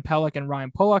 Adam Pelech, and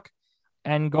Ryan Pulock.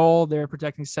 And goal, they're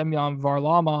protecting Semyon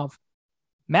Varlamov.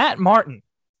 Matt Martin,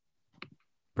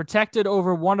 protected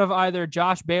over one of either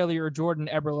Josh Bailey or Jordan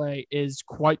Eberle, is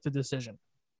quite the decision.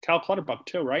 Cal Clutterbuck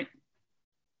too, right?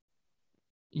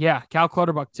 Yeah, Cal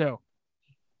Clutterbuck too.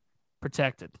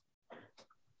 Protected.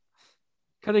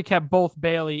 Could have kept both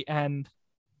Bailey and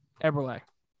Eberle.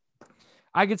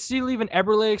 I could see leaving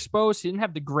Eberle exposed. He didn't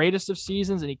have the greatest of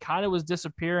seasons, and he kind of was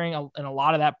disappearing in a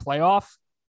lot of that playoff.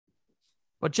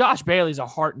 But Josh Bailey's a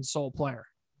heart and soul player.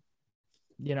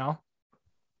 You know?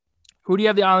 Who do you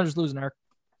have the Islanders losing, Eric?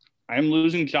 I'm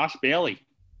losing Josh Bailey.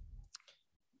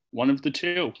 One of the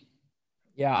 2.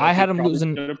 Yeah, I had him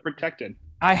losing. Protected.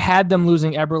 I had them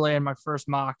losing Eberle in my first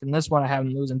mock, and this one I have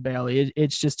them losing Bailey.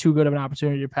 It's just too good of an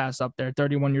opportunity to pass up there.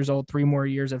 31 years old, 3 more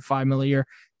years at $5 million a year.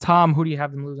 Tom, who do you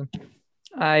have them losing?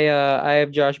 I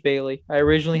have Josh Bailey. I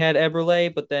originally had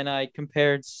Eberle, but then I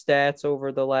compared stats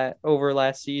over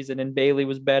last season, and Bailey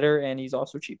was better, and he's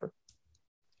also cheaper.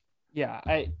 Yeah,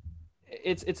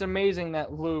 it's amazing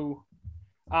that Lou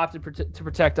opted to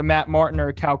protect a Matt Martin or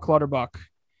a Cal Clutterbuck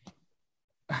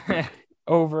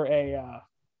over a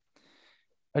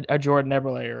Jordan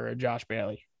Eberle or a Josh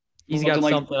Bailey. He's got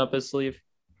something up his sleeve.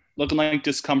 Looking like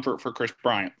discomfort for Chris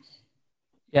Bryant.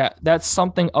 Yeah, that's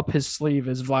something up his sleeve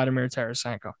is Vladimir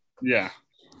Tarasenko. Yeah.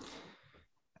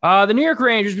 The New York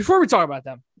Rangers, before we talk about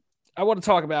them, I want to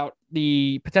talk about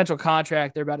the potential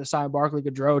contract they're about to sign Barclay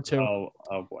Goodrow to. Oh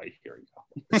boy, here we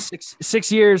go.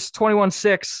 6 years,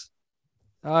 21-6.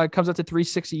 It comes up to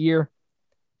 $360 a year.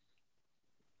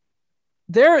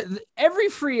 Every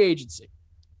free agency,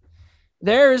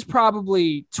 there is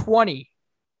probably 20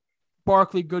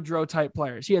 Barkley, Goodrow type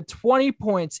players. He had 20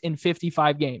 points in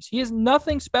 55 games. He is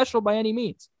nothing special by any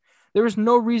means. There is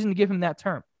no reason to give him that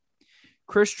term.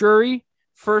 Chris Drury,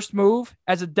 first move.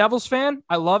 As a Devils fan,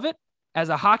 I love it. As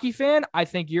a hockey fan, I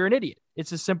think you're an idiot.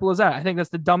 It's as simple as that. I think that's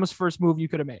the dumbest first move you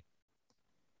could have made.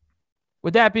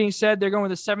 With that being said, they're going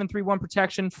with a 7-3-1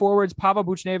 protection. Forwards, Pavel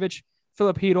Buchnevich,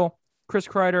 Philip Hedl, Chris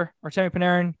Kreider, Artemi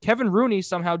Panarin. Kevin Rooney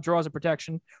somehow draws a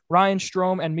protection. Ryan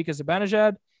Strome and Mika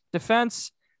Zibanejad.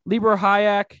 Defense, Libor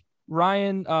Hayek,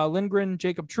 Ryan Lindgren,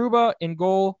 Jacob Trouba. In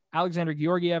goal, Alexander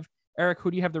Georgiev. Eric,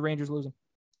 who do you have the Rangers losing?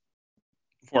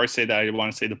 Before I say that, I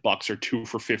want to say the Bucks are 2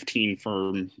 for 15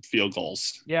 for field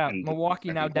goals. Yeah,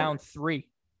 Milwaukee now down 3.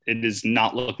 It is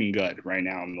not looking good right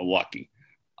now in Milwaukee.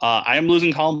 I am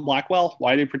losing Colin Blackwell.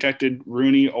 Why they protected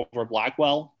Rooney over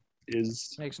Blackwell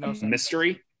makes no sense.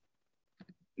 Mystery.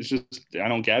 It's just, I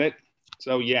don't get it.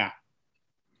 So, yeah,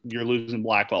 you're losing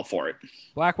Blackwell for it.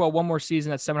 Blackwell, one more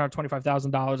season at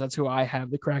 $725,000. That's who I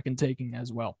have the Kraken taking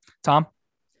as well. Tom?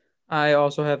 I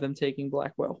also have them taking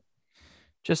Blackwell.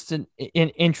 Just an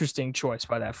interesting choice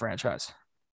by that franchise.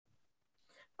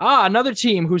 Another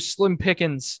team who's slim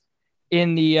pickings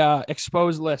in the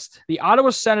exposed list. The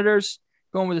Ottawa Senators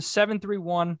going with a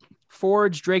 7-3-1.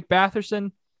 Forwards, Drake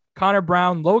Batherson, Connor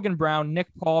Brown, Logan Brown, Nick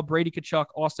Paul, Brady Tkachuk,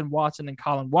 Austin Watson, and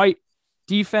Colin White.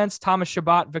 Defense, Thomas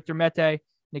Chabot, Victor Mete,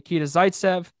 Nikita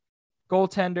Zaitsev.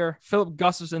 Goaltender, Philip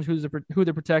Gustafson, who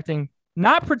they're protecting.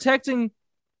 Not protecting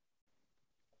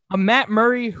a Matt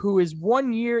Murray who is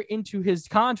 1 year into his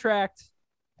contract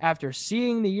after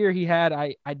seeing the year he had.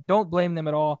 I don't blame them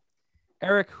at all.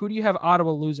 Eric, who do you have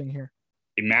Ottawa losing here?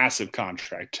 A massive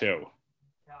contract, too,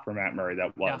 for Matt Murray.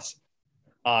 That was.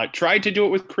 Yeah. Tried to do it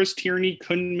with Chris Tierney,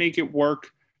 couldn't make it work,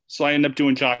 so I ended up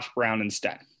doing Josh Brown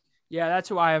instead. Yeah, that's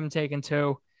who I haven't taken,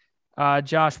 too.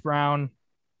 Josh Brown,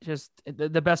 just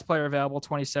the best player available,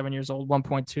 27 years old,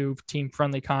 1.2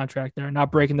 team-friendly contract there,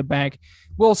 not breaking the bank.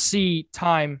 We'll see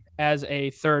time as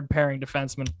a third-pairing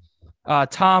defenseman.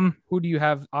 Tom, who do you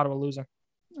have Ottawa losing?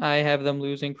 I have them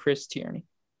losing Chris Tierney.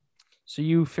 So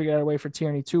you figured out a way for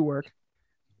Tierney to work.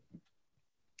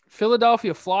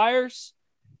 Philadelphia Flyers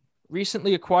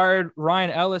recently acquired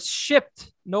Ryan Ellis,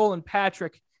 shipped Nolan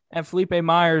Patrick and Felipe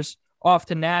Myers off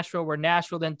to Nashville, where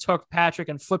Nashville then took Patrick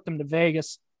and flipped him to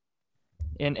Vegas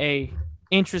in a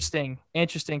interesting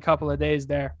couple of days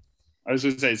there. I was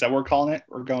going to say, is that what we're calling it?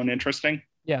 We're going interesting?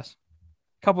 Yes.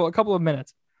 A couple of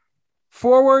minutes.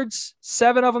 Forwards,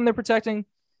 7 of them they're protecting.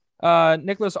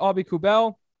 Nicholas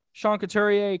Aube-Kubel, Sean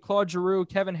Couturier, Claude Giroux,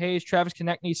 Kevin Hayes, Travis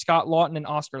Konechny, Scott Lawton, and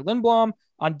Oscar Lindblom.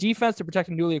 On defense, they're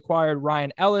protecting newly acquired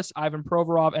Ryan Ellis, Ivan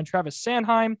Provorov, and Travis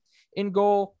Sanheim. In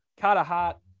goal, Kata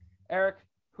Hot. Eric,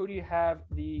 who do you have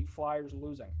the Flyers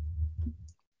losing?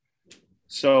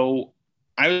 So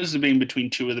I was debating between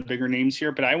 2 of the bigger names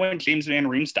here, but I went James Van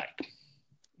Riemsdyk.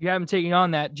 You haven't taken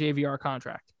on that JVR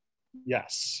contract.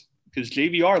 Yes, because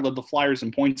JVR led the Flyers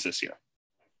in points this year.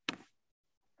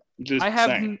 I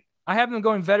have them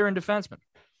going veteran defenseman.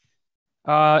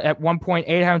 At 1.8,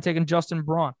 I haven't taken Justin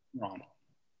Braun.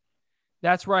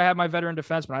 That's where I have my veteran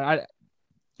defenseman.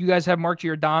 You guys have Mark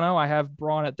Giordano. I have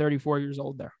Braun at 34 years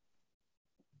old there.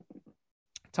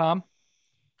 Tom?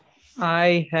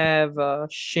 I have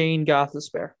Shane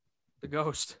Gostisbehere. The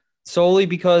Ghost. Solely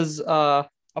because a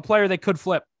player they could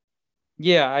flip.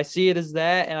 Yeah, I see it as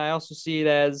that, and I also see it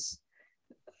as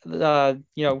Shane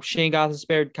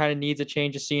Gostisbehere kind of needs a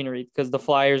change of scenery because the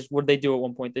Flyers, what did they do at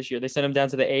one point this year? They sent him down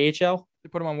to the AHL. They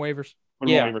put him on waivers.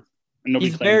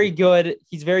 He's very good.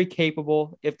 He's very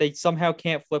capable. If they somehow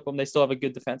can't flip him, they still have a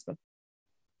good defenseman.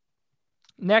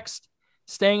 Next,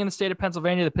 staying in the state of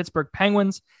Pennsylvania, the Pittsburgh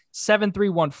Penguins,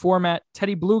 7-3-1 format.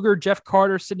 Teddy Bluger, Jeff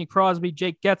Carter, Sidney Crosby,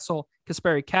 Jake Getzel,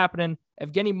 Kasperi Kapanen,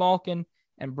 Evgeny Malkin,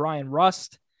 and Brian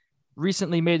Rust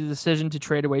recently made the decision to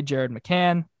trade away Jared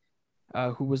McCann,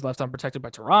 who was left unprotected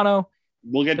by Toronto.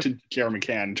 We'll get to Jared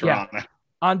McCann in Toronto. Yeah.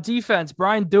 On defense,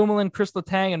 Brian Dumoulin, Chris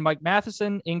Letang, and Mike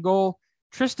Matheson. In goal,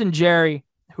 Tristan Jarry,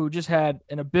 who just had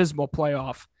an abysmal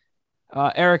playoff.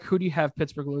 Eric, who do you have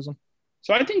Pittsburgh losing?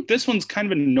 So I think this one's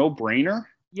kind of a no-brainer.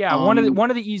 Yeah, one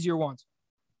of the easier ones.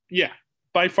 Yeah,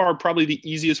 by far probably the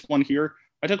easiest one here.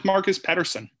 I took Marcus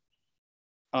Pettersson.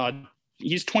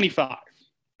 He's 25,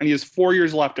 and he has 4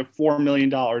 years left at $4 million.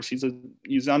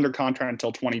 He's under contract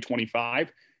until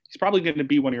 2025. He's probably going to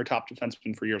be one of your top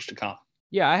defensemen for years to come.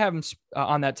 Yeah, I have him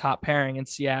on that top pairing in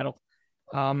Seattle.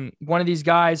 One of these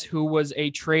guys who was a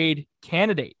trade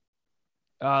candidate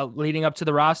leading up to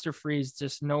the roster freeze,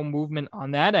 just no movement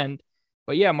on that end.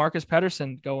 But yeah, Marcus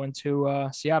Pettersson going to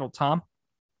Seattle. Tom?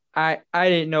 I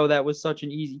didn't know that was such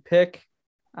an easy pick.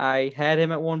 I had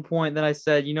him at one point. Then I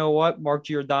said, you know what? Mark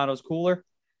Giordano's cooler.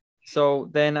 So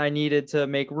then I needed to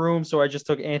make room, so I just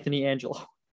took Anthony Angelo.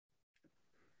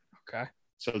 Okay.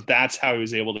 So that's how he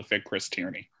was able to fit Chris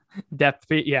Tierney. Depth,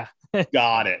 yeah.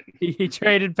 Got it. He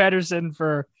traded Pedersen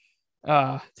for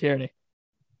Tierney.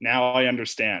 Now I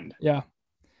understand. Yeah.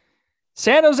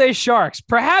 San Jose Sharks,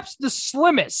 perhaps the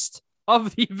slimmest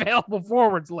of the available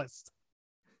forwards list.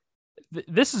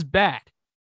 This is bad.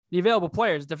 The available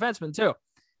players, defensemen too.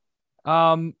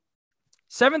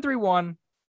 7-3-1.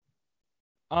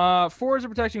 Forwards are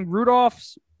protecting Rudolph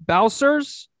Balcers.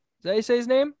 Is that how you say his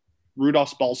name?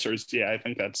 Rudolph Balcers. Yeah, I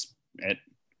think that's it.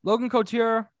 Logan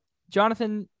Couture,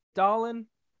 Jonathan Dahlin,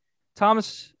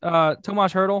 Tomas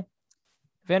Hertl,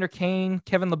 Vander Kane,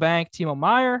 Kevin LeBanc, Timo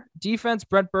Meyer. Defense,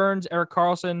 Brent Burns, Eric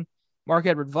Carlson,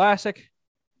 Mark-Edward Vlasic,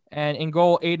 and in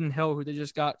goal, Aiden Hill, who they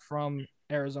just got from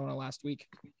Arizona last week.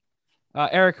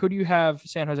 Eric, who do you have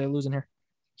San Jose losing here?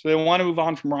 So they want to move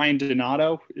on from Ryan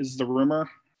Donato is the rumor.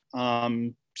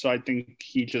 So I think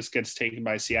he just gets taken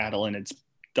by Seattle, and it's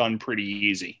done pretty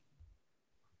easy.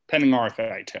 Pending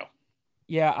RFA, too.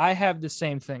 Yeah, I have the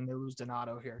same thing. They lose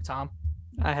Donato here. Tom?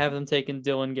 I have them taking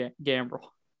Dylan Gambrell.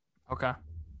 Okay.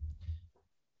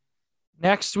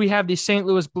 Next, we have the St.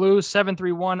 Louis Blues,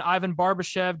 7-3-1. Ivan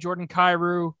Barbashev, Jordan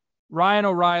Kyrou, Ryan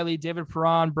O'Reilly, David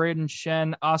Perron, Braden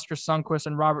Shen, Oscar Sundquist,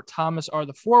 and Robert Thomas are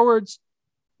the forwards.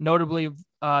 Notably,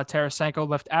 Tarasenko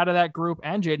left out of that group,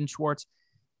 and Jaden Schwartz.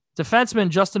 Defensemen,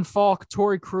 Justin Falk,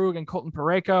 Torrey Krug, and Colton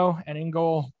Parayko. And in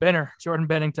goal, Benner, Jordan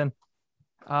Bennington.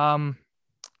 The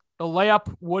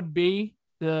layup would be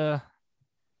the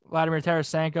Vladimir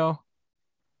Tarasenko.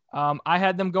 I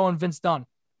had them going Vince Dunn.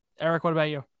 Eric, what about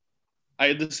you? I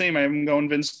had the same. I'm going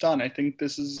Vince Dunn. I think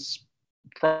this is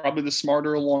probably the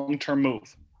smarter long-term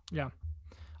move. Yeah.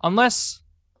 Unless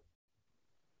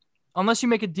you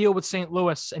make a deal with St.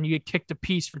 Louis and you get kicked a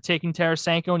piece for taking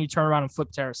Tarasenko and you turn around and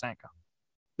flip Tarasenko.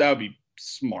 That would be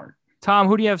smart. Tom,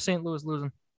 who do you have St. Louis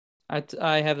losing?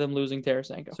 I have them losing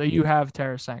Tarasenko. So you have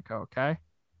Tarasenko, okay?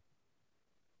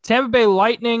 Tampa Bay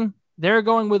Lightning, they're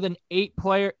going with an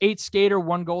 8-skater,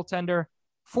 1 goaltender.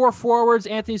 4 forwards,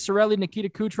 Anthony Cirelli, Nikita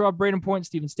Kucherov, Braden Point,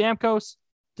 Steven Stamkos.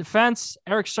 Defense,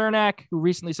 Eric Cernak, who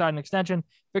recently signed an extension.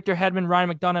 Victor Hedman,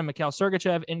 Ryan McDonough, and Mikhail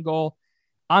Sergachev. In goal,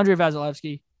 Andrei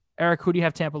Vasilevsky. Eric, who do you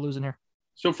have Tampa losing here?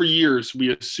 So for years,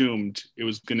 we assumed it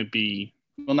was going to be,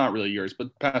 well, not really years, but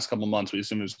the past couple of months, we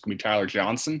assumed it was going to be Tyler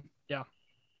Johnson. Yeah.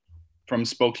 From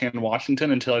Spokane,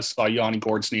 Washington, until I saw Yanni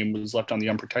Gord's name was left on the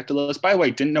unprotected list. By the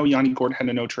way, didn't know Yanni Gord had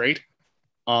a no trade,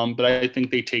 but I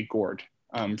think they take Gord.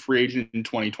 Free agent in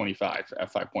 2025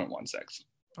 at 5.16.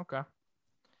 Okay.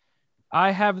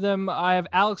 I have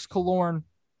Alex Killorn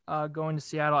going to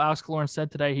Seattle. Alex Killorn said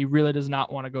today he really does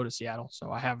not want to go to Seattle,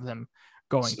 so I have them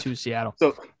going to Seattle.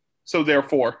 So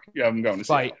therefore, you have them going to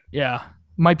Seattle. Yeah,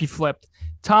 might be flipped.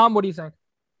 Tom, what do you think?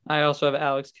 I also have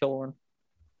Alex Killorn.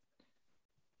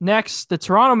 Next, the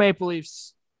Toronto Maple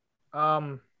Leafs.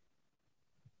 Yeah,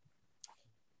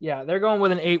 they're going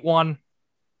with an 8-1.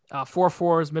 4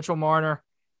 forwards, Mitchell Marner,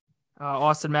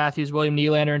 Austin Matthews, William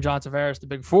Nylander, and John Tavares, the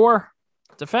big 4.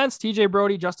 Defense, TJ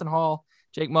Brody, Justin Hall,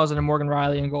 Jake Muzzin, and Morgan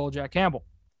Riley. And goal, Jack Campbell.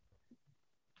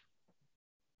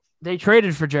 They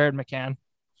traded for Jared McCann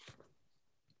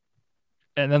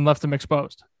and then left him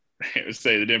exposed. I would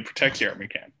say they didn't protect Jared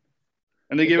McCann.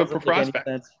 And they gave up a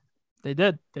prospect. They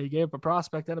did. They gave up a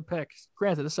prospect and a pick.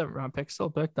 Granted, a 7th-round pick. Still a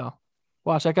pick, though.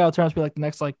 Watch, that guy will turn out to be like the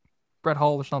next, Brett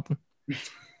Hull or something.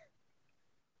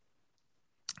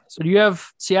 So do you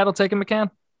have Seattle taking McCann?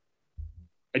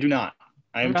 I do not.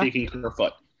 I am taking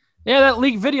Kerfoot. Yeah, that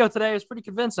leaked video today is pretty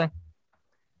convincing.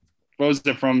 What was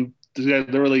it from?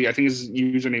 Literally, I think his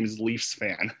username is Leafs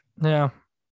fan. Yeah.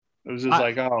 It was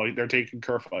just they're taking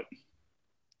Kerfoot.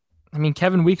 I mean,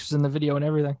 Kevin Weeks was in the video and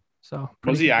everything. So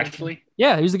was he actually?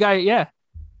 Yeah, he was the guy. Yeah.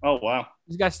 Oh, wow.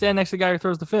 He's the guy standing next to the guy who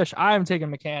throws the fish. I am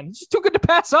taking McCann. He's just too good to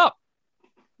pass up.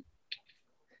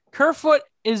 Kerfoot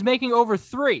is making over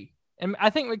 3. And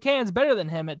I think McCann's better than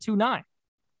him at 2.9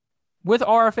 with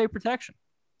RFA protection.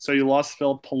 So you lost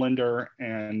Phil Polinder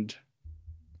and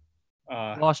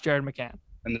lost Jared McCann.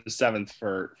 And the 7th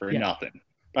for nothing.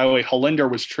 By the way,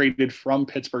 Holinder was traded from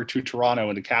Pittsburgh to Toronto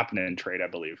in the Kapanen trade, I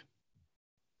believe.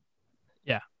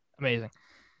 Yeah, amazing.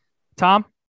 Tom?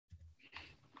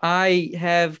 I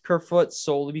have Kerfoot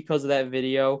solely because of that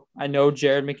video. I know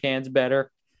Jared McCann's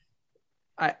better.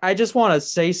 I just want to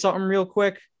say something real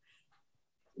quick.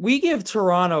 We give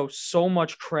Toronto so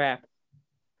much crap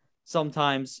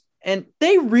sometimes, and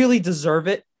they really deserve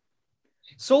it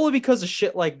solely because of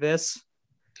shit like this.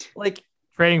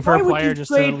 Trading for a player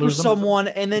just trade to for lose someone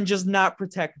and then just not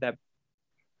protect them.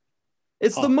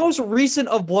 It's the most recent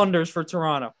of blunders for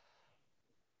Toronto.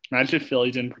 Imagine if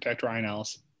Philly didn't protect Ryan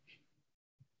Ellis.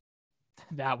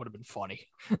 That would have been funny.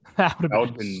 That would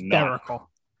have been hysterical.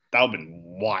 That would have been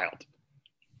wild.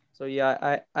 So,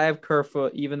 yeah, I have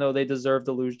Kerfoot, even though they deserve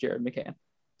to lose Jared McCann.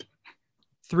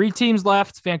 3 teams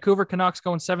left. Vancouver Canucks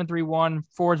going 7-3-1.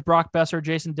 Forwards Brock Besser,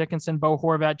 Jason Dickinson, Bo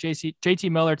Horvat, JT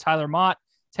Miller, Tyler Mott,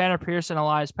 Tanner Pearson,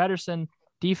 Elias Pettersson.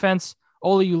 Defense,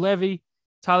 Ole Ulevi,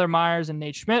 Tyler Myers, and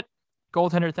Nate Schmidt.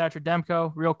 Goaltender Thatcher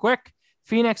Demko. Real quick,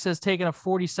 Phoenix has taken a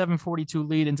 47-42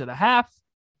 lead into the half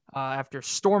after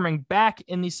storming back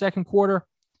in the second quarter.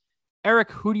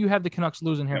 Eric, who do you have the Canucks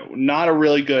losing here? No, not a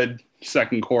really good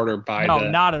second quarter by the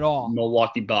not at all.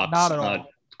 Milwaukee Bucks. Not at all.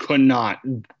 Could not.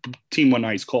 Team went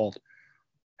ice cold.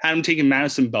 Had him taking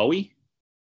Madison Bowie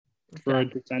for a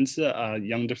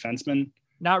young defenseman.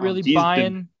 Not really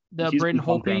buying the Braden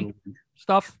Holtby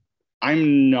stuff.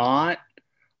 I'm not.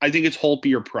 I think it's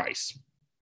Holtby or Price.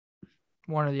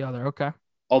 One or the other. Okay.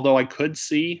 Although I could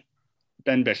see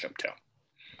Ben Bishop too.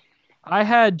 I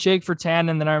had Jake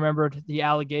Virtanen, then I remembered the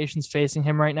allegations facing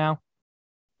him right now.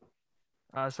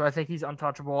 So I think he's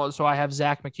untouchable. So I have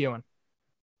Zach McEwen.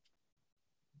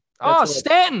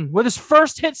 Stanton with his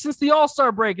first hit since the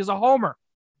All-Star break is a homer.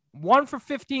 1 for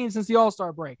 15 since the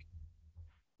All-Star break.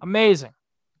 Amazing.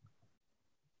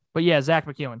 But yeah, Zach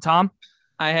McEwen. Tom?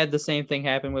 I had the same thing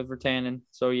happen with Virtanen,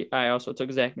 so I also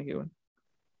took Zach McEwen.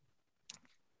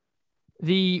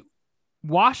 The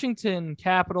Washington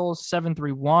Capitals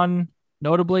 7-3-1.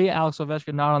 Notably, Alex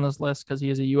Ovechkin not on this list because he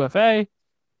is a UFA.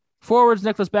 Forwards,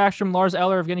 Nicholas Backstrom, Lars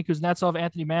Eller, Evgeny Kuznetsov,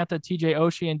 Anthony Mantha, TJ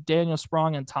Oshie, and Daniel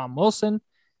Sprong, and Tom Wilson.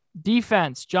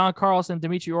 Defense, John Carlson,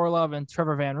 Dmitry Orlov, and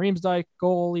Trevor Van Riemsdyk.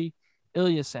 Goalie,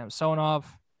 Ilya Samsonov.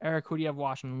 Eric, who do you have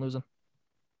Washington losing?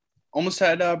 Almost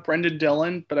had Brendan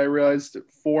Dillon, but I realized that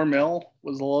 $4 million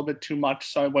was a little bit too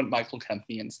much, so I went Michael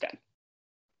Kempny instead.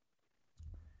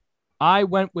 I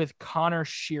went with Connor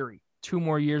Sheary. 2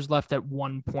 more years left at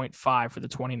 1.5 for the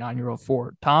 29-year-old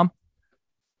forward. Tom?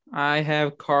 I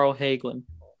have Carl Hagelin,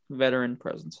 veteran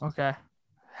presence. Okay.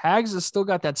 Hags has still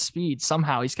got that speed.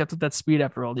 Somehow he's kept up that speed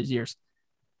after all these years.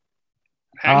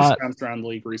 Hags bounced around the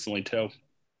league recently too.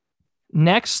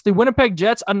 Next, the Winnipeg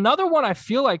Jets. Another one I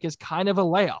feel like is kind of a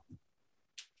layup.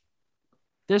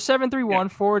 They're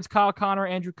 7-3-1. Forwards Kyle Connor,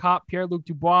 Andrew Kopp, Pierre-Luc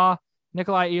Dubois,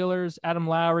 Nikolai Ehlers, Adam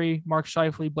Lowry, Mark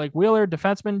Scheifele, Blake Wheeler.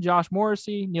 Defenseman Josh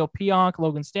Morrissey, Neil Pionk,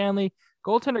 Logan Stanley.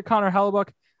 Goaltender Connor Hellebuck.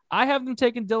 I have them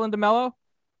taking Dylan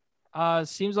DeMello.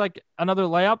 Seems like another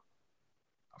layup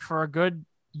for a good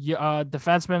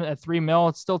defenseman at $3 million.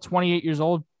 It's still 28 years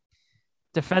old.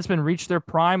 Defensemen reach their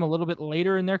prime a little bit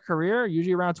later in their career,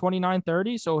 usually around 29,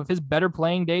 30. So if his better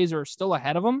playing days are still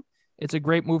ahead of him, it's a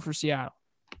great move for Seattle.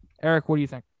 Eric, what do you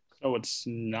think? So it's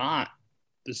not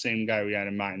the same guy we had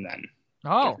in mind then.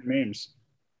 Oh. Different names.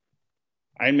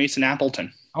 I had Mason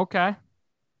Appleton. Okay.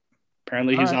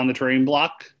 Apparently he's on the trading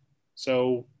block.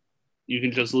 So you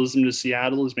can just lose him to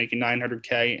Seattle. He's making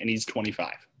 $900K and he's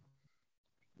 25.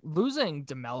 Losing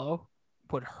DeMello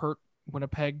would hurt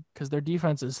Winnipeg because their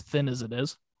defense is thin as it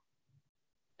is.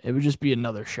 It would just be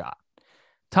another shot.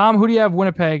 Tom, who do you have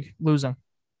Winnipeg losing?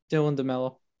 Dylan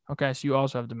DeMello. Okay, so you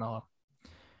also have DeMello.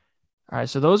 All right,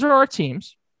 so those are our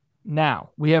teams.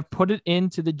 Now, we have put it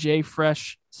into the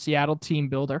JFresh Seattle team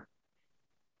builder,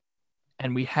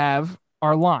 and we have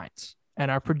our lines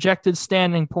and our projected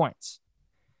standing points.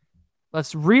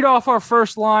 Let's read off our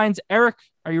first lines. Eric,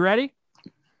 are you ready?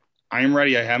 I am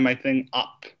ready. I have my thing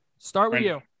up. Start with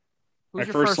you. Who's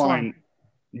my first line?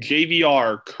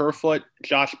 JVR, Kerfoot,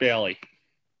 Josh Bailey.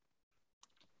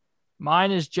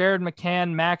 Mine is Jared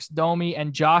McCann, Max Domi,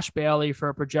 and Josh Bailey for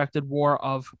a projected WAR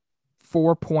of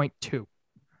 4.2.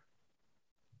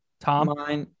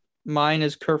 Tom? Mine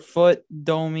is Kerfoot,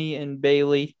 Domi, and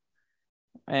Bailey,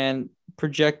 and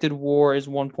projected WAR is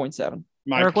 1.7.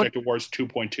 My projected WAR is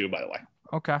 2.2, by the way.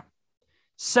 Okay.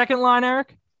 Second line,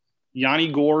 Eric?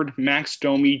 Yanni Gourde, Max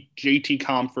Domi, JT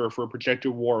Compher for a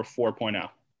projected WAR of 4.0.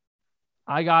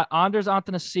 I got Anders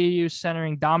Antanasiou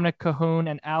centering Dominic Cahoon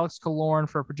and Alex Killorn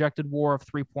for a projected WAR of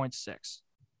 3.6.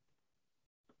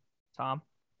 Tom?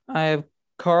 I have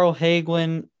Carl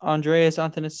Hagelin, Andreas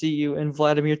Antanasiou, and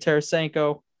Vladimir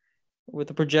Tarasenko with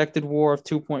a projected WAR of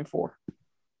 2.4.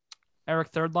 Eric,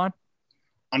 third line?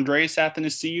 Andreas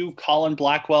Athanasiou, Colin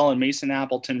Blackwell, and Mason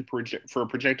Appleton for a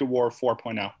projected WAR of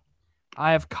 4.0.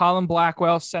 I have Colin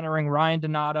Blackwell centering Ryan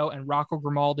Donato and Rocco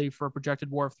Grimaldi for a projected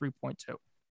WAR of 3.2.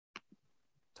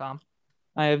 Tom?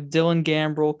 I have Dylan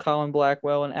Gambrell, Colin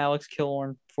Blackwell, and Alex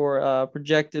Killorn for a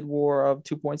projected WAR of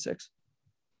 2.6.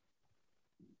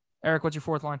 Eric, what's your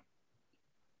fourth line?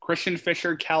 Christian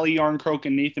Fischer, Callie Yarncroke,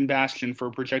 and Nathan Bastian for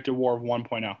a projected WAR of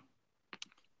 1.0.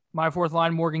 My fourth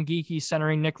line, Morgan Geekie,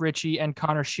 centering Nick Ritchie and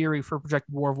Connor Sheary for a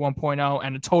projected WAR of 1.0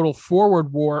 and a total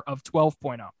forward WAR of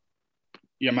 12.0.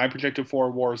 Yeah, my projected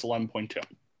forward WAR is 11.2.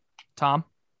 Tom?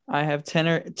 I have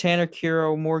Tanner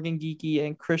Kiro, Morgan Geekie,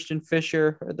 and Christian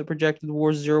Fisher. The projected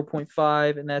WAR is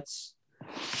 0.5, and that's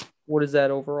what is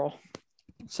that overall?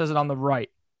 It says it on the right.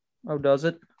 Oh, does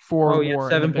it? Forward yeah, WAR.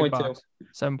 7.2.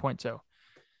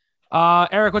 7.2.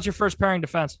 Eric, what's your first pairing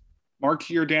defense? Mark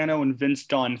Giordano and Vince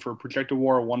Dunn for a projected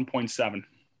WAR of 1.7.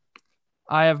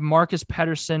 I have Marcus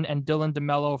Pettersson and Dylan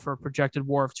DeMello for a projected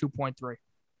WAR of 2.3.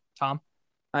 Tom?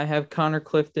 I have Connor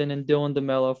Clifton and Dylan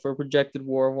DeMello for a projected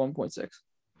WAR of 1.6.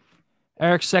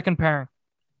 Eric's second pairing.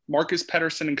 Marcus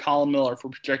Pettersson and Colin Miller for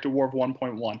a projected WAR of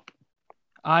 1.1.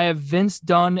 I have Vince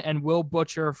Dunn and Will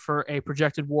Butcher for a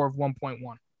projected WAR of 1.1.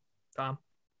 Tom?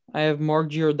 I have Mark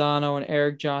Giordano and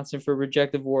Eric Johnson for a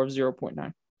projected WAR of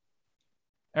 0.9.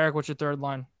 Eric, what's your third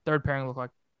pairing look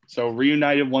like? So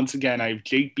reunited once again, I have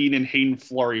Jake Bean and Hayden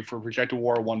Fleury for a projected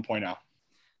WAR of 1.0.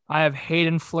 I have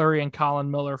Hayden Fleury and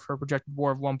Colin Miller for a projected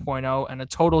WAR of 1.0 and a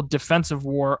total defensive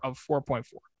WAR of 4.4.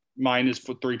 Mine is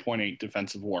for 3.8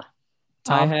 defensive WAR.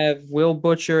 Tom? I have Will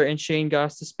Butcher and Shane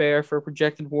Gostisbehere for a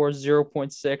projected WAR of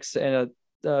 0.6 and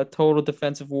a total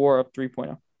defensive WAR of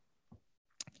 3.0.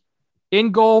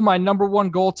 In goal, my number one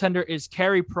goaltender is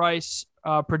Carey Price,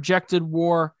 projected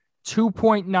WAR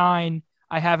 2.9.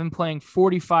 I have him playing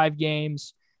 45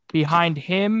 games. Behind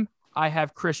him, I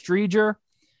have Chris Driedger,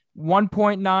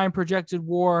 1.9 projected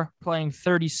WAR, playing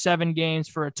 37 games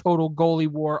for a total goalie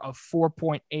WAR of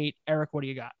 4.8. Eric, what do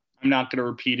you got? I'm not going to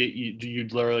repeat it.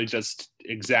 You'd literally just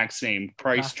exact same.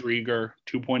 Price, Driedger,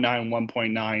 2.9,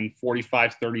 1.9,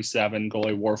 45, 37,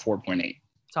 goalie WAR 4.8.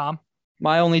 Tom?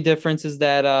 My only difference is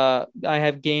that I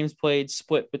have games played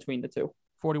split between the two.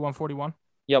 41-41.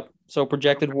 Yep. So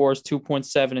projected WAR is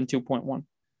 2.7 and 2.1.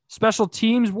 Special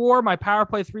teams WAR, my power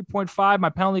play 3.5, my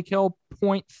penalty kill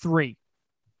 0.3.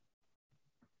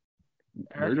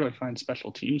 Where do I find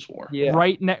special teams WAR? Yeah.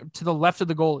 Right to the left of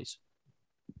the goalies.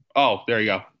 Oh, there you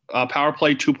go. Power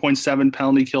play 2.7,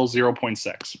 penalty kill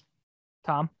 0.6.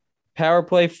 Tom? Power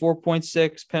play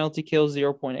 4.6, penalty kill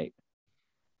 0.8.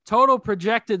 Total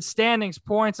projected standings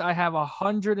points, I have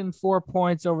 104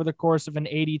 points over the course of an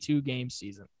 82-game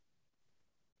season.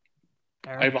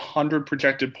 Eric? I have 100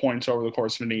 projected points over the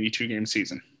course of an 82-game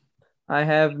season. I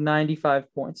have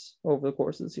 95 points over the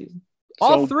course of the season.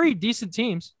 All three decent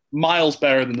teams. Miles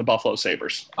better than the Buffalo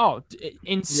Sabres. Oh,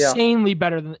 insanely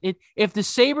better than it. If the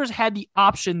Sabres had the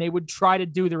option, they would try to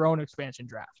do their own expansion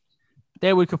draft.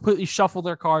 They would completely shuffle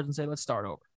their cards and say, let's start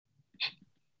over.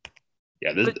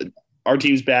 Yeah, our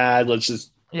team's bad. Let's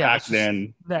just pack it in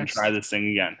and next. try this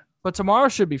thing again. But tomorrow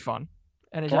should be fun.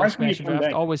 NHL expansion draft,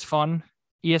 day. always fun.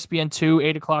 ESPN 2,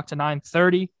 8 o'clock to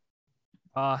 9:30.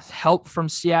 Help from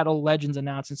Seattle Legends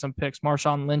announcing some picks.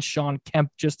 Marshawn Lynch, Sean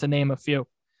Kemp, just to name a few.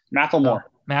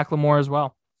 Macklemore as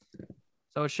well.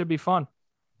 So it should be fun.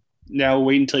 Now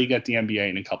wait until you get the NBA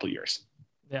in a couple of years.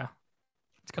 Yeah,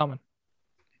 it's coming.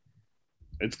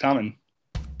 It's coming.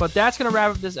 But that's going to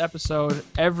wrap up this episode.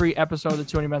 Every episode of the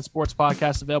 200 Men Sports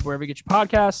Podcast is available wherever you get your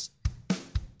podcasts.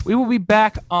 We will be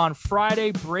back on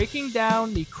Friday breaking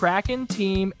down the Kraken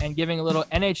team and giving a little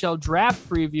NHL draft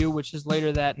preview, which is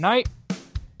later that night.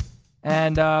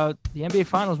 And the NBA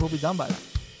Finals will be done by then.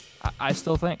 I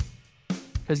still think.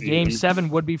 Because Game 7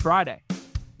 would be Friday,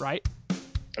 right?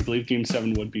 I believe Game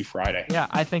 7 would be Friday. Yeah,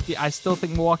 I still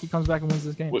think Milwaukee comes back and wins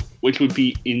this game. Which would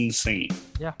be insane.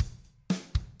 Yeah.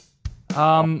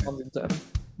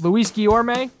 Luis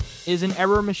Guillorme is an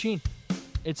error machine.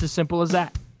 It's as simple as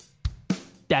that.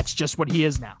 That's just what he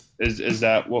is now. Is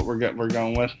that what we're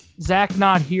going with? Zach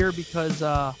not here because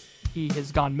he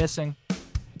has gone missing.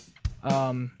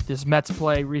 This Mets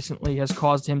play recently has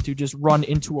caused him to just run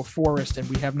into a forest, and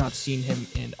we have not seen him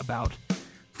in about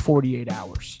 48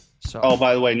 hours. So. Oh,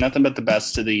 by the way, nothing but the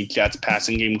best to the Jets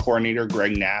passing game coordinator,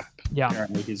 Greg Knapp. Yeah.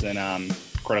 Apparently he's in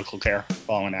critical care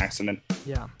following an accident.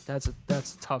 Yeah, that's a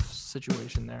tough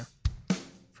situation there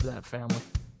for that family.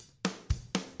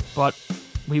 But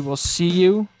we will see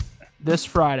you this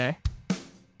Friday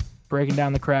breaking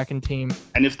down the Kraken team.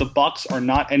 And if the Bucks are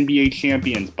not NBA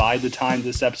champions by the time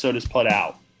this episode is put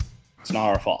out, it's not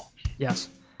our fault. Yes.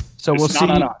 So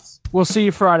We'll see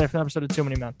you Friday for an episode of Too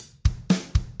Many Men.